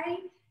 okay,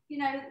 you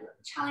know,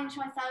 challenge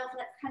myself,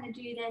 let's kind of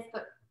do this,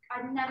 but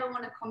I never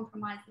want to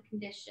compromise the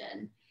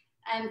condition.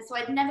 So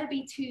I'd never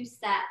be too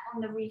set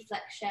on the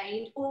reflex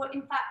shade, or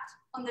in fact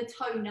on the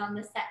toner, on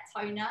the set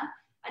toner.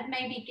 I'd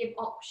maybe give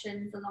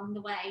options along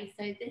the way.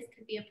 So this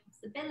could be a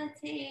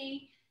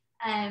possibility,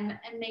 and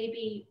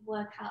maybe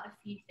work out a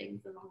few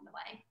things along the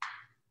way.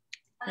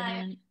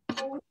 And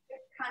I always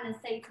kind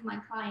of say to my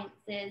clients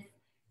is,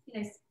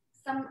 you know,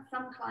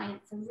 some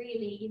clients are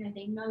really, you know,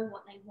 they know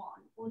what they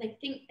want, or they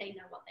think they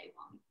know what they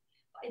want.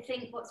 But I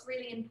think what's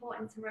really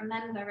important to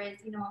remember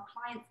is, you know, our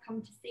clients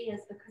come to see us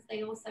because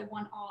they also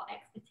want our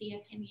expertise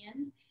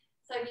opinion.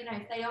 So, you know,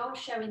 if they are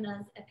showing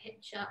us a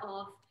picture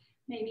of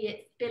maybe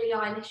it's Billie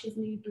Eilish's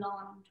new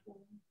blonde, or,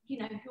 you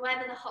know,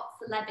 whoever the hot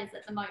celeb is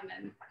at the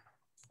moment,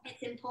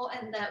 it's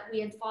important that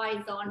we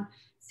advise on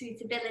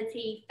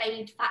suitability,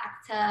 fade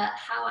factor,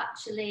 how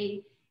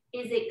actually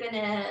is it going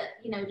to,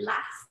 you know,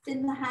 last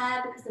in the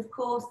hair? Because of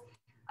course,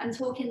 I'm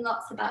talking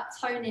lots about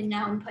toning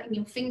now and putting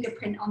your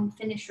fingerprint on the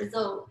finished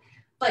result,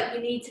 but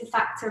you need to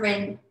factor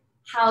in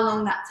how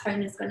long that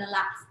toner is going to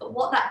last. But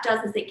what that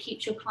does is it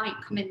keeps your client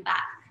coming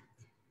back.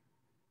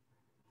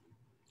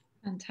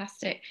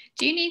 Fantastic.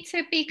 Do you need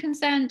to be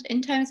concerned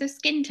in terms of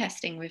skin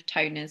testing with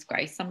toners,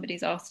 Grace?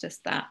 Somebody's asked us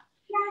that.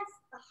 Yes,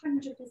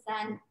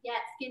 100%. Yeah,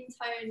 skin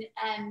tone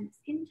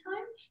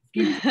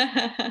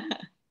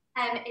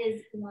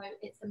is, you know,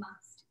 it's a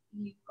must.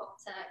 You've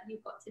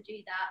got to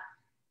do that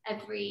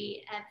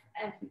every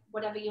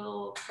whatever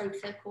your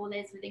protocol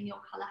is within your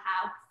colour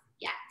house.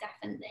 Yeah,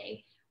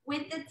 definitely.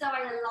 With the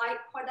Dalgleish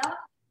product,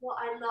 what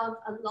I love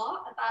a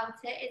lot about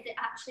it is it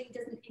actually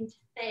doesn't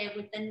interfere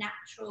with the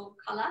natural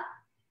colour.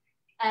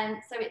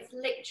 So it's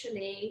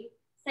literally,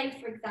 say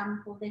for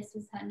example, this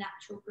was her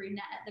natural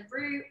brunette at the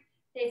root.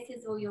 This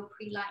is all your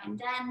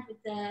pre-lightened end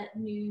with the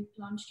new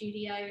Blonde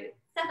Studio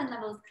 7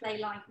 levels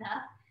clay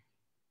lightener.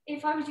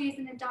 If I was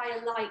using a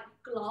Dalgleish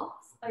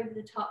gloss over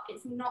the top,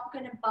 it's not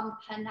going to bump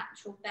her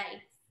natural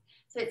base.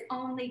 So it's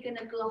only going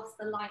to gloss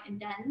the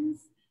lightened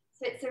ends.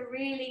 So it's a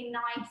really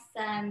nice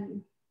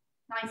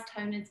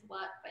toner to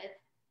work with.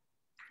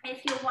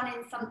 If you're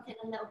wanting something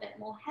a little bit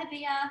more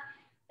heavier,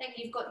 then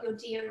you've got your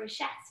Dia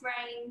Richesse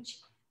range,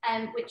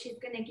 which is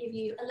going to give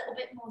you a little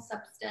bit more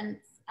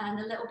substance and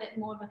a little bit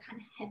more of a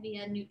kind of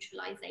heavier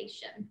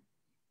neutralization.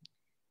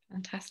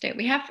 Fantastic.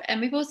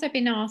 We've also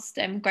been asked,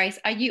 Grace,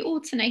 are you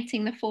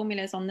alternating the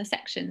formulas on the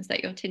sections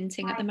that you're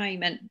tinting at the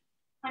moment?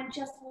 I'm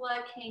just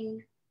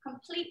working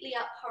completely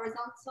up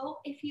horizontal.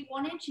 If you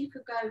wanted, you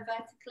could go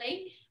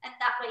vertically, and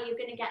that way you're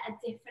going to get a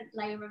different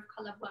layer of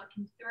colour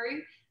working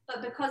through.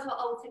 But because we're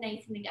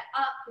alternating to get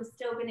up, you're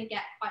still going to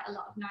get quite a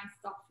lot of nice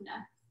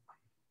softness.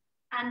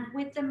 And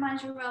with the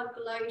L'Oréal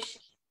Glow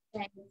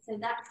shade, so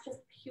that's just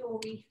pure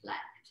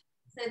reflect.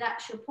 So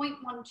that's your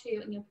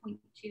 0.12 and your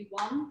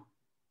 0.21.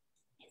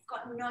 It's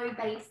got no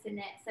base in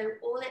it. So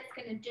all it's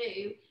going to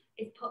do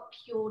is put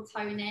pure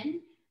tone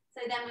in.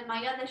 So then with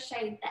my other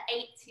shade, the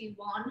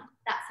 821,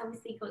 that's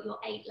obviously got your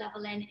 8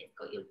 level in, it's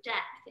got your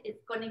depth,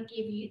 it's going to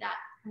give you that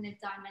kind of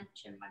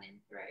dimension running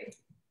through.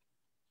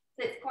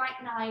 So it's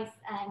quite nice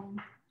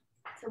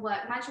to work.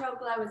 L'Oréal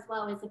Glow as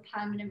well is a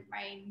permanent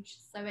range.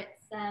 So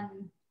it's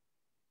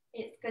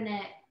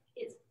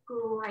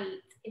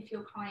great if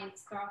your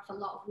clients throw off a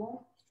lot of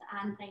warmth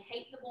and they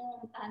hate the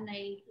warmth and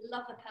they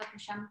love a purple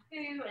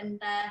shampoo and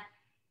they're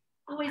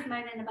always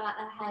moaning about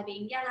their hair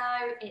being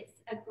yellow.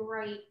 It's a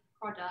great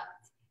product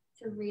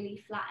to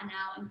really flatten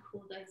out and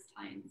cool those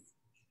tones.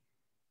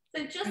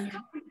 So just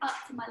coming up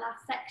to my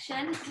last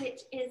section,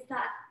 which is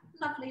that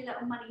lovely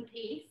little money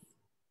piece.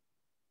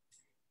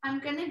 I'm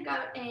going to go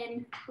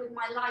in with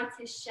my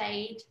lightest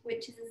shade,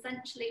 which is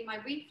essentially my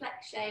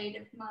reflect shade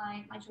of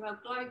my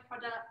L'Oréal Glow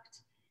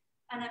product.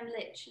 And I'm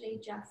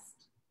literally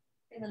just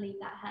going to leave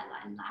that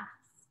hairline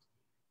last.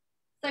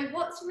 So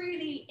what's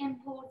really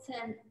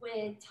important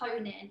with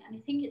toning, and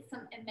I think it's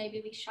something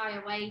maybe we shy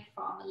away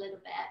from a little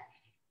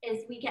bit,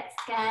 is we get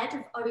scared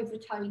of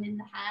over-toning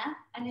the hair.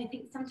 And I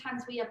think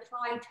sometimes we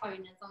apply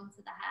toners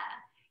onto the hair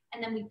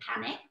and then we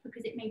panic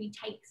because it maybe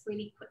takes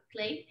really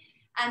quickly.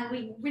 And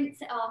we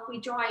rinse it off, we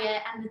dry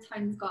it, and the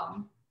tone's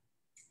gone.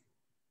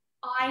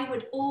 I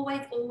would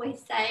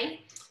always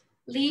say,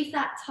 leave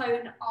that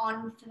tone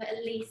on for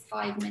at least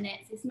 5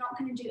 minutes. It's not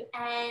going to do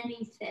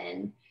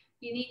anything.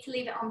 You need to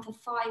leave it on for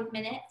 5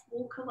 minutes,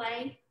 walk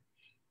away,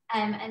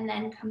 and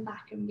then come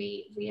back and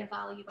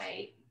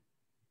reevaluate.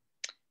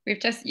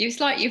 It's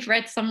like you've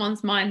read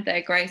someone's mind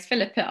there, Grace.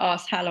 Philippa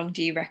asked, how long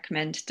do you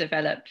recommend to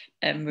develop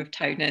with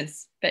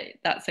toners? But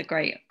that's a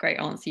great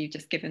answer you've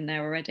just given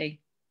there already.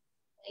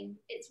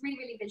 It's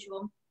really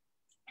visual,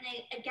 and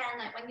again,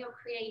 like when you're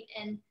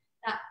creating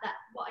that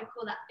what I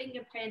call that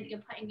fingerprint,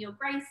 you're putting your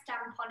Grace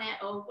stamp on it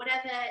or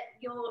whatever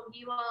you're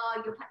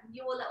putting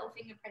your little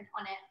fingerprint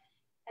on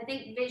it. I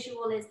think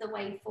visual is the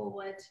way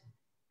forward,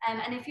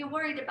 and if you're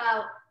worried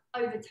about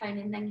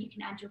overtoning, then you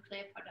can add your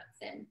clear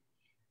products in.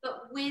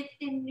 But with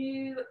the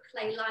new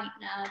clay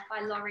lightener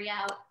by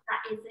L'Oréal,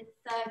 that is a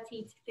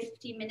 30 to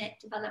 50 minute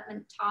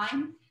development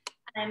time.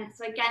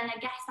 So again, I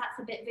guess that's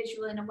a bit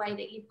visual in a way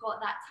that you've got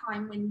that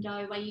time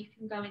window where you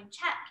can go and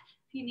check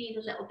if you need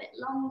a little bit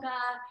longer.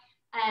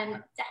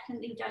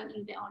 Definitely don't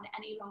leave it on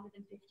any longer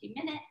than 50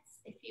 minutes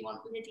if you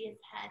want Lydia's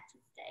hair to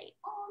stay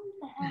on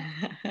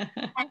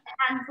there.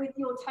 and with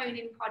your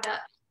toning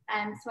product,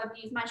 so I've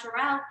used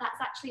L'Oréal,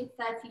 that's actually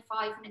a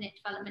 35-minute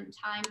development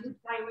time.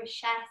 Dia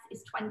Richesse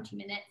is 20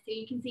 minutes. So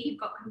you can see you've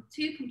got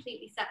 2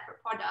 completely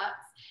separate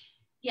products.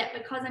 Yet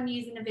because I'm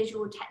using a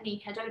visual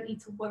technique, I don't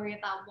need to worry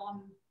about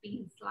one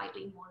being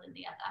slightly more than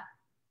the other.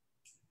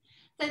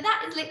 So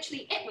that is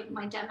literally it with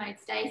my demo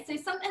today. So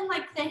something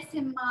like this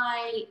in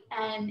my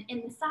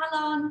in the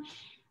salon,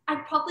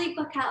 I'd probably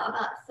book out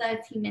about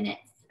 30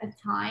 minutes of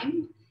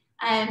time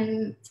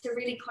to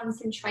really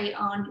concentrate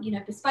on, you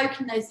know,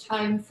 bespoking those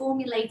tones,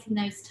 formulating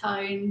those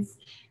tones,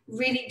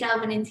 really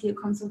delving into your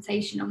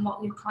consultation on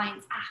what your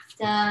client's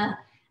after,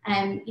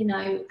 you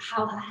know,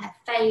 how her hair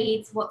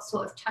fades, what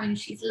sort of tone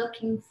she's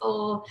looking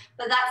for.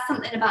 But that's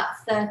something about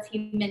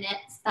 30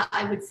 minutes that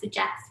I would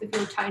suggest with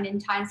your toning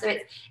time. So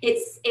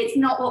it's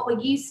not what we're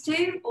used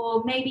to,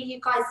 or maybe you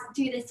guys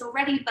do this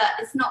already, but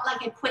it's not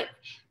like a quick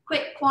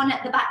one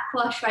at the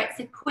backwash, right? It's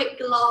a quick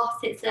gloss,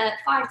 it's a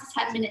 5 to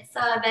 10 minute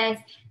service.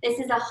 This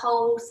is a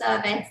whole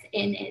service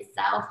in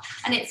itself,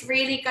 and it's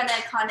really going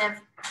to kind of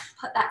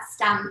put that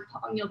stamp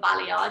on your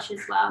balayage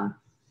as well.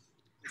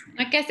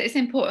 I guess it's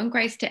important,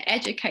 Grace, to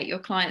educate your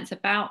clients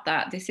about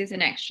that. This is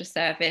an extra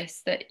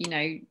service that, you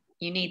know,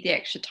 you need the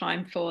extra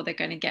time for. They're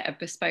going to get a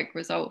bespoke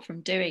result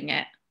from doing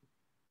it.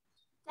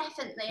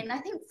 Definitely. And I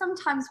think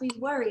sometimes we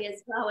worry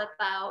as well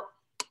about,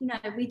 you know,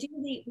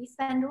 we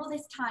spend all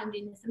this time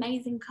doing this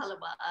amazing color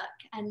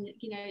work, and,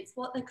 you know, it's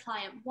what the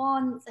client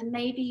wants, and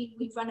maybe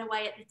we run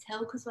away at the till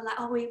because we're like,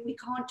 oh, we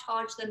can't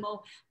charge them,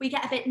 or we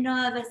get a bit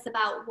nervous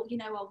about, you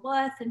know, our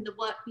worth and the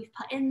work we've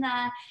put in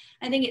there.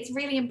 I think it's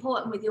really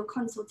important with your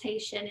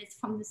consultation is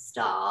from the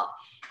start,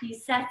 you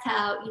set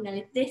out, you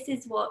know, this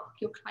is what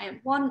your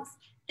client wants,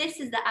 this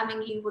is the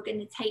avenue we're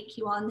going to take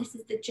you on, this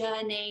is the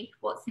journey,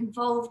 what's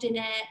involved in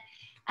it.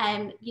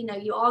 You know,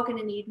 you are going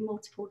to need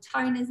multiple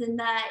toners in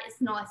there.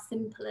 It's not as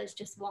simple as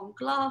just one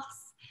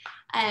gloss.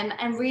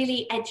 And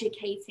really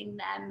educating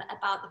them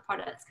about the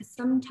products, because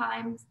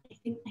sometimes they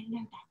think they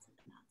know better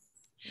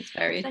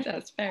than us.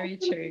 That's very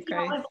true,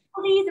 Grace. With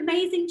all these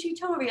amazing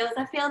tutorials,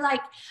 I feel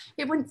like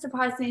it wouldn't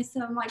surprise me if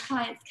some of my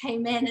clients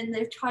came in and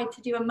they've tried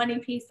to do a money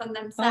piece on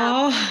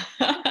themselves.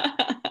 Oh.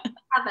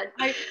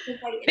 Haven't.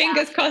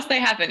 Fingers crossed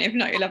they haven't. If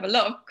not, you'll have a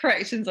lot of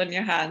corrections on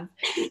your hands.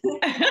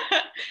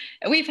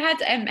 We've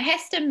had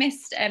Hester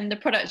missed the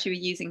product you were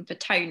using for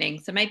toning,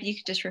 so maybe you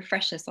could just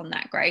refresh us on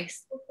that,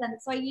 Grace. Awesome.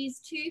 So I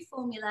used 2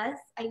 formulas.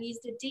 I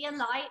used a Dear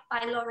Light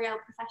by L'Oréal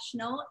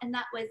Professionnel, and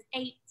that was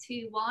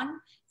 821.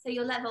 So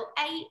your level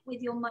 8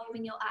 with your mauve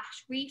and your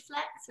ash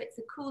reflex. So it's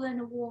a cool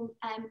and a warm.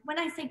 When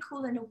I say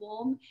cool and a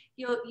warm,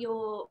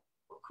 your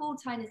cool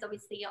tone is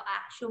obviously your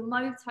ash. Your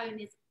mauve tone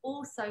is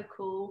also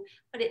cool,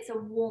 but it's a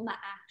warmer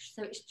ash,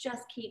 so it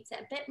just keeps it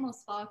a bit more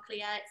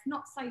sparklier. It's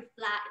not so flat,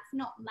 it's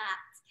not matte.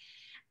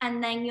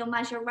 And then your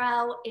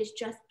Majorelle is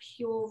just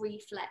pure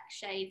reflex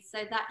shades,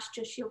 so that's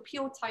just your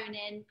pure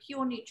toning,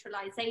 pure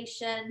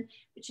neutralization,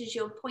 which is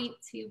your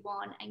 0.21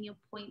 and your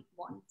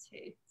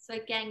 0.12. So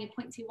again, your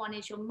 0.21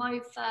 is your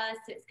mauve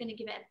first, so it's going to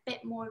give it a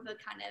bit more of a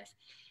kind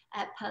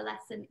of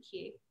pearlescent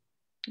hue.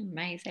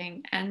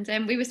 Amazing. And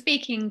we were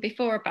speaking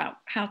before about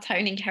how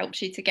toning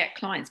helps you to get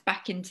clients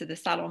back into the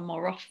salon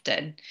more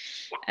often.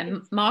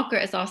 And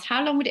Margaret has asked,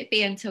 how long would it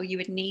be until you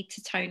would need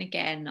to tone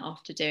again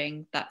after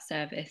doing that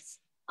service?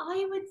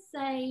 I would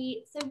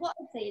say, so what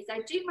I'd say is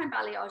I do my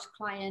balayage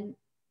client,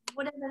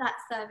 whatever that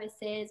service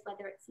is,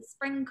 whether it's a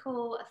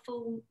sprinkle, a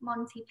full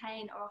Monty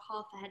paint, or a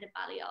half a head of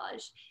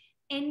balayage.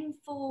 In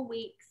 4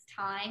 weeks'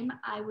 time,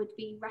 I would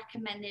be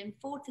recommending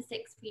 4 to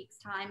 6 weeks'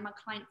 time, my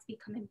clients be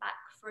coming back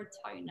for a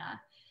toner.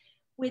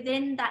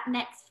 Within that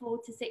next 4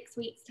 to 6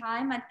 weeks'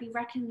 time, I'd be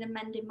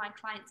recommending my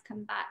clients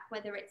come back,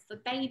 whether it's for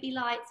baby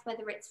lights,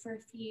 whether it's for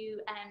a few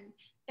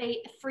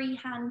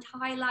freehand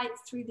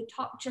highlights through the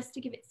top just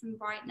to give it some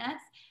brightness.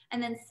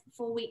 And then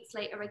 4 weeks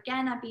later,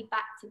 again, I'd be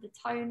back to the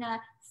toner.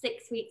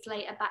 6 weeks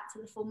later, back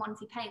to the full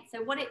Monty paint.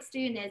 So what it's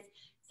doing is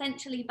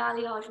essentially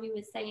balayage, we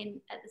were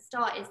saying at the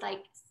start, is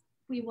like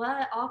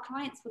our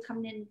clients were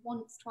coming in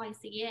once, twice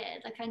a year.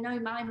 Like I know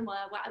mine were,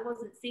 where I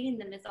wasn't seeing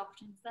them as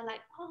often. So they're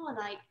like, oh,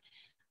 like,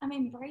 I'm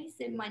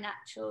embracing my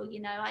natural,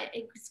 you know,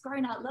 it's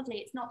grown out lovely.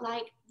 It's not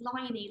like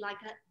liney,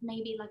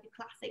 maybe like a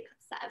classic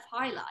set of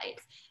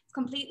highlights. It's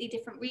completely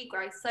different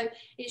regrowth. So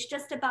it's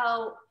just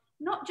about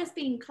not just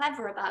being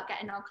clever about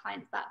getting our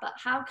clients back, but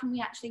how can we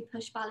actually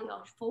push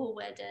balayage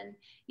forward and,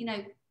 you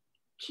know,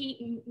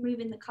 keep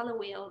moving the color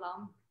wheel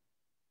on.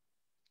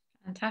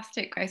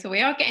 Fantastic, Grace. So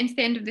we are getting to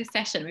the end of this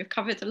session. We've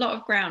covered a lot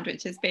of ground,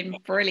 which has been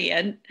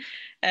brilliant.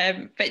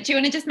 But do you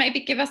want to just maybe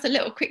give us a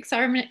little quick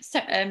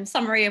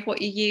summary of what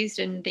you used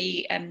in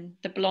the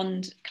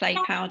blonde clay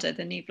powder,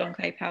 the new blonde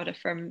clay powder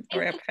from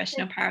L'Oréal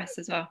Professionnel Paris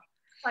as well?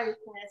 Focus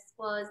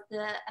was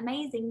the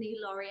amazing new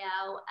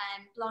L'Oréal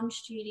Blonde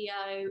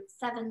Studio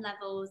 7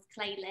 levels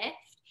clay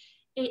lift.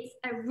 It's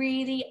a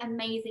really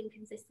amazing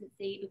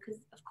consistency because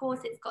of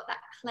course it's got that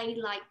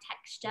clay-like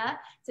texture,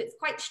 so it's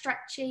quite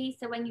stretchy,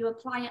 so when you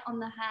apply it on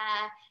the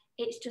hair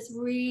it's just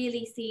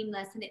really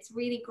seamless and it's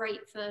really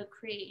great for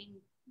creating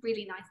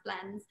really nice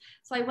blends.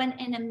 So I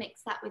went in and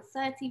mixed that with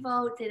 30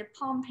 volt, did a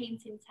palm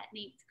painting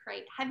technique to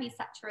create heavy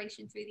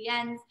saturation through the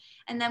ends,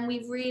 and then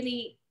we've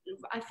really,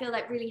 I feel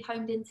like, really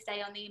honed in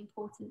today on the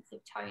importance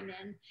of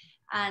toning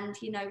and,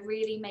 you know,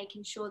 really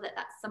making sure that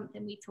that's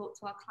something we talk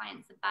to our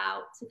clients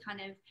about to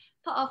kind of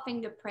put our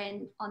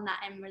fingerprint on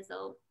that end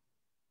result.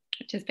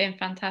 which has been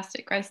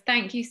fantastic, Grace.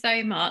 Thank you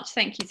so much.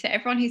 Thank you to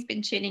everyone who's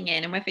been tuning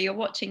in, and whether you're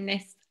watching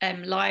this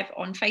live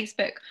on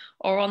Facebook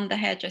or on the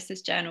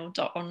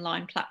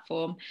hairdressersjournal.online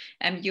platform,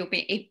 you'll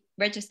be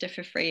register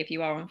for free if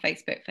you are on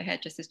Facebook for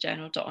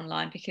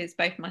hairdressersjournal.online, because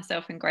both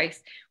myself and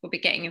Grace will be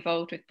getting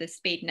involved with the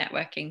speed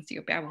networking, so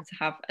you'll be able to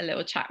have a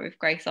little chat with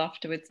Grace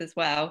afterwards as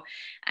well.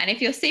 And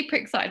if you're super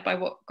excited by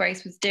what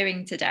Grace was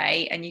doing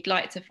today and you'd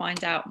like to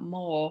find out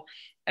more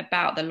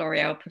about the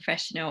L'Oréal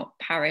Professionnel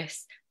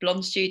Paris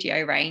Blonde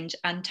Studio range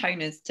and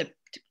toners to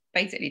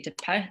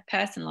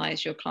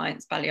personalize your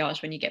client's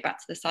balayage when you get back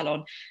to the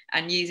salon,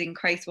 and using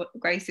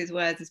Grace's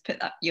words is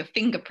put your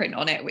fingerprint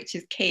on it, which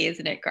is key,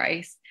 isn't it,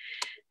 Grace?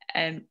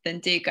 Then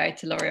do go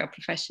to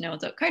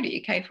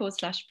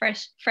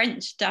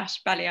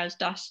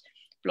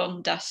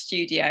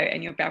l'orealprofessionnel.co.uk/French-balayage-blonde-studio,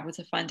 and you'll be able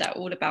to find out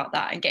all about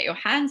that and get your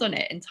hands on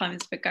it in time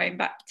for going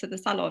back to the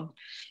salon.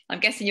 I'm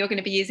guessing you're going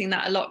to be using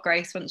that a lot,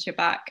 Grace, once you're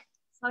back.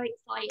 So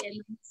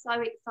exciting. I'm so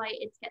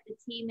excited to get the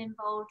team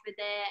involved with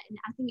it, and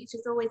I think it's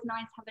just always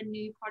nice to have a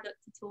new product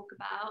to talk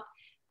about.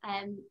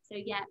 So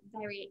yeah,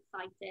 very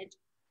excited.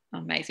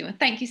 Amazing. Well,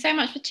 thank you so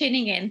much for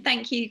tuning in.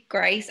 Thank you,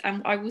 Grace,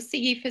 and I will see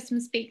you for some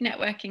speed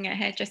networking at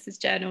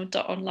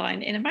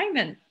hairdressersjournal.online in a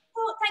moment.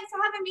 Oh, thanks for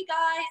having me,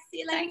 guys. See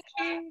you later.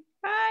 Thank you.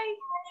 Bye.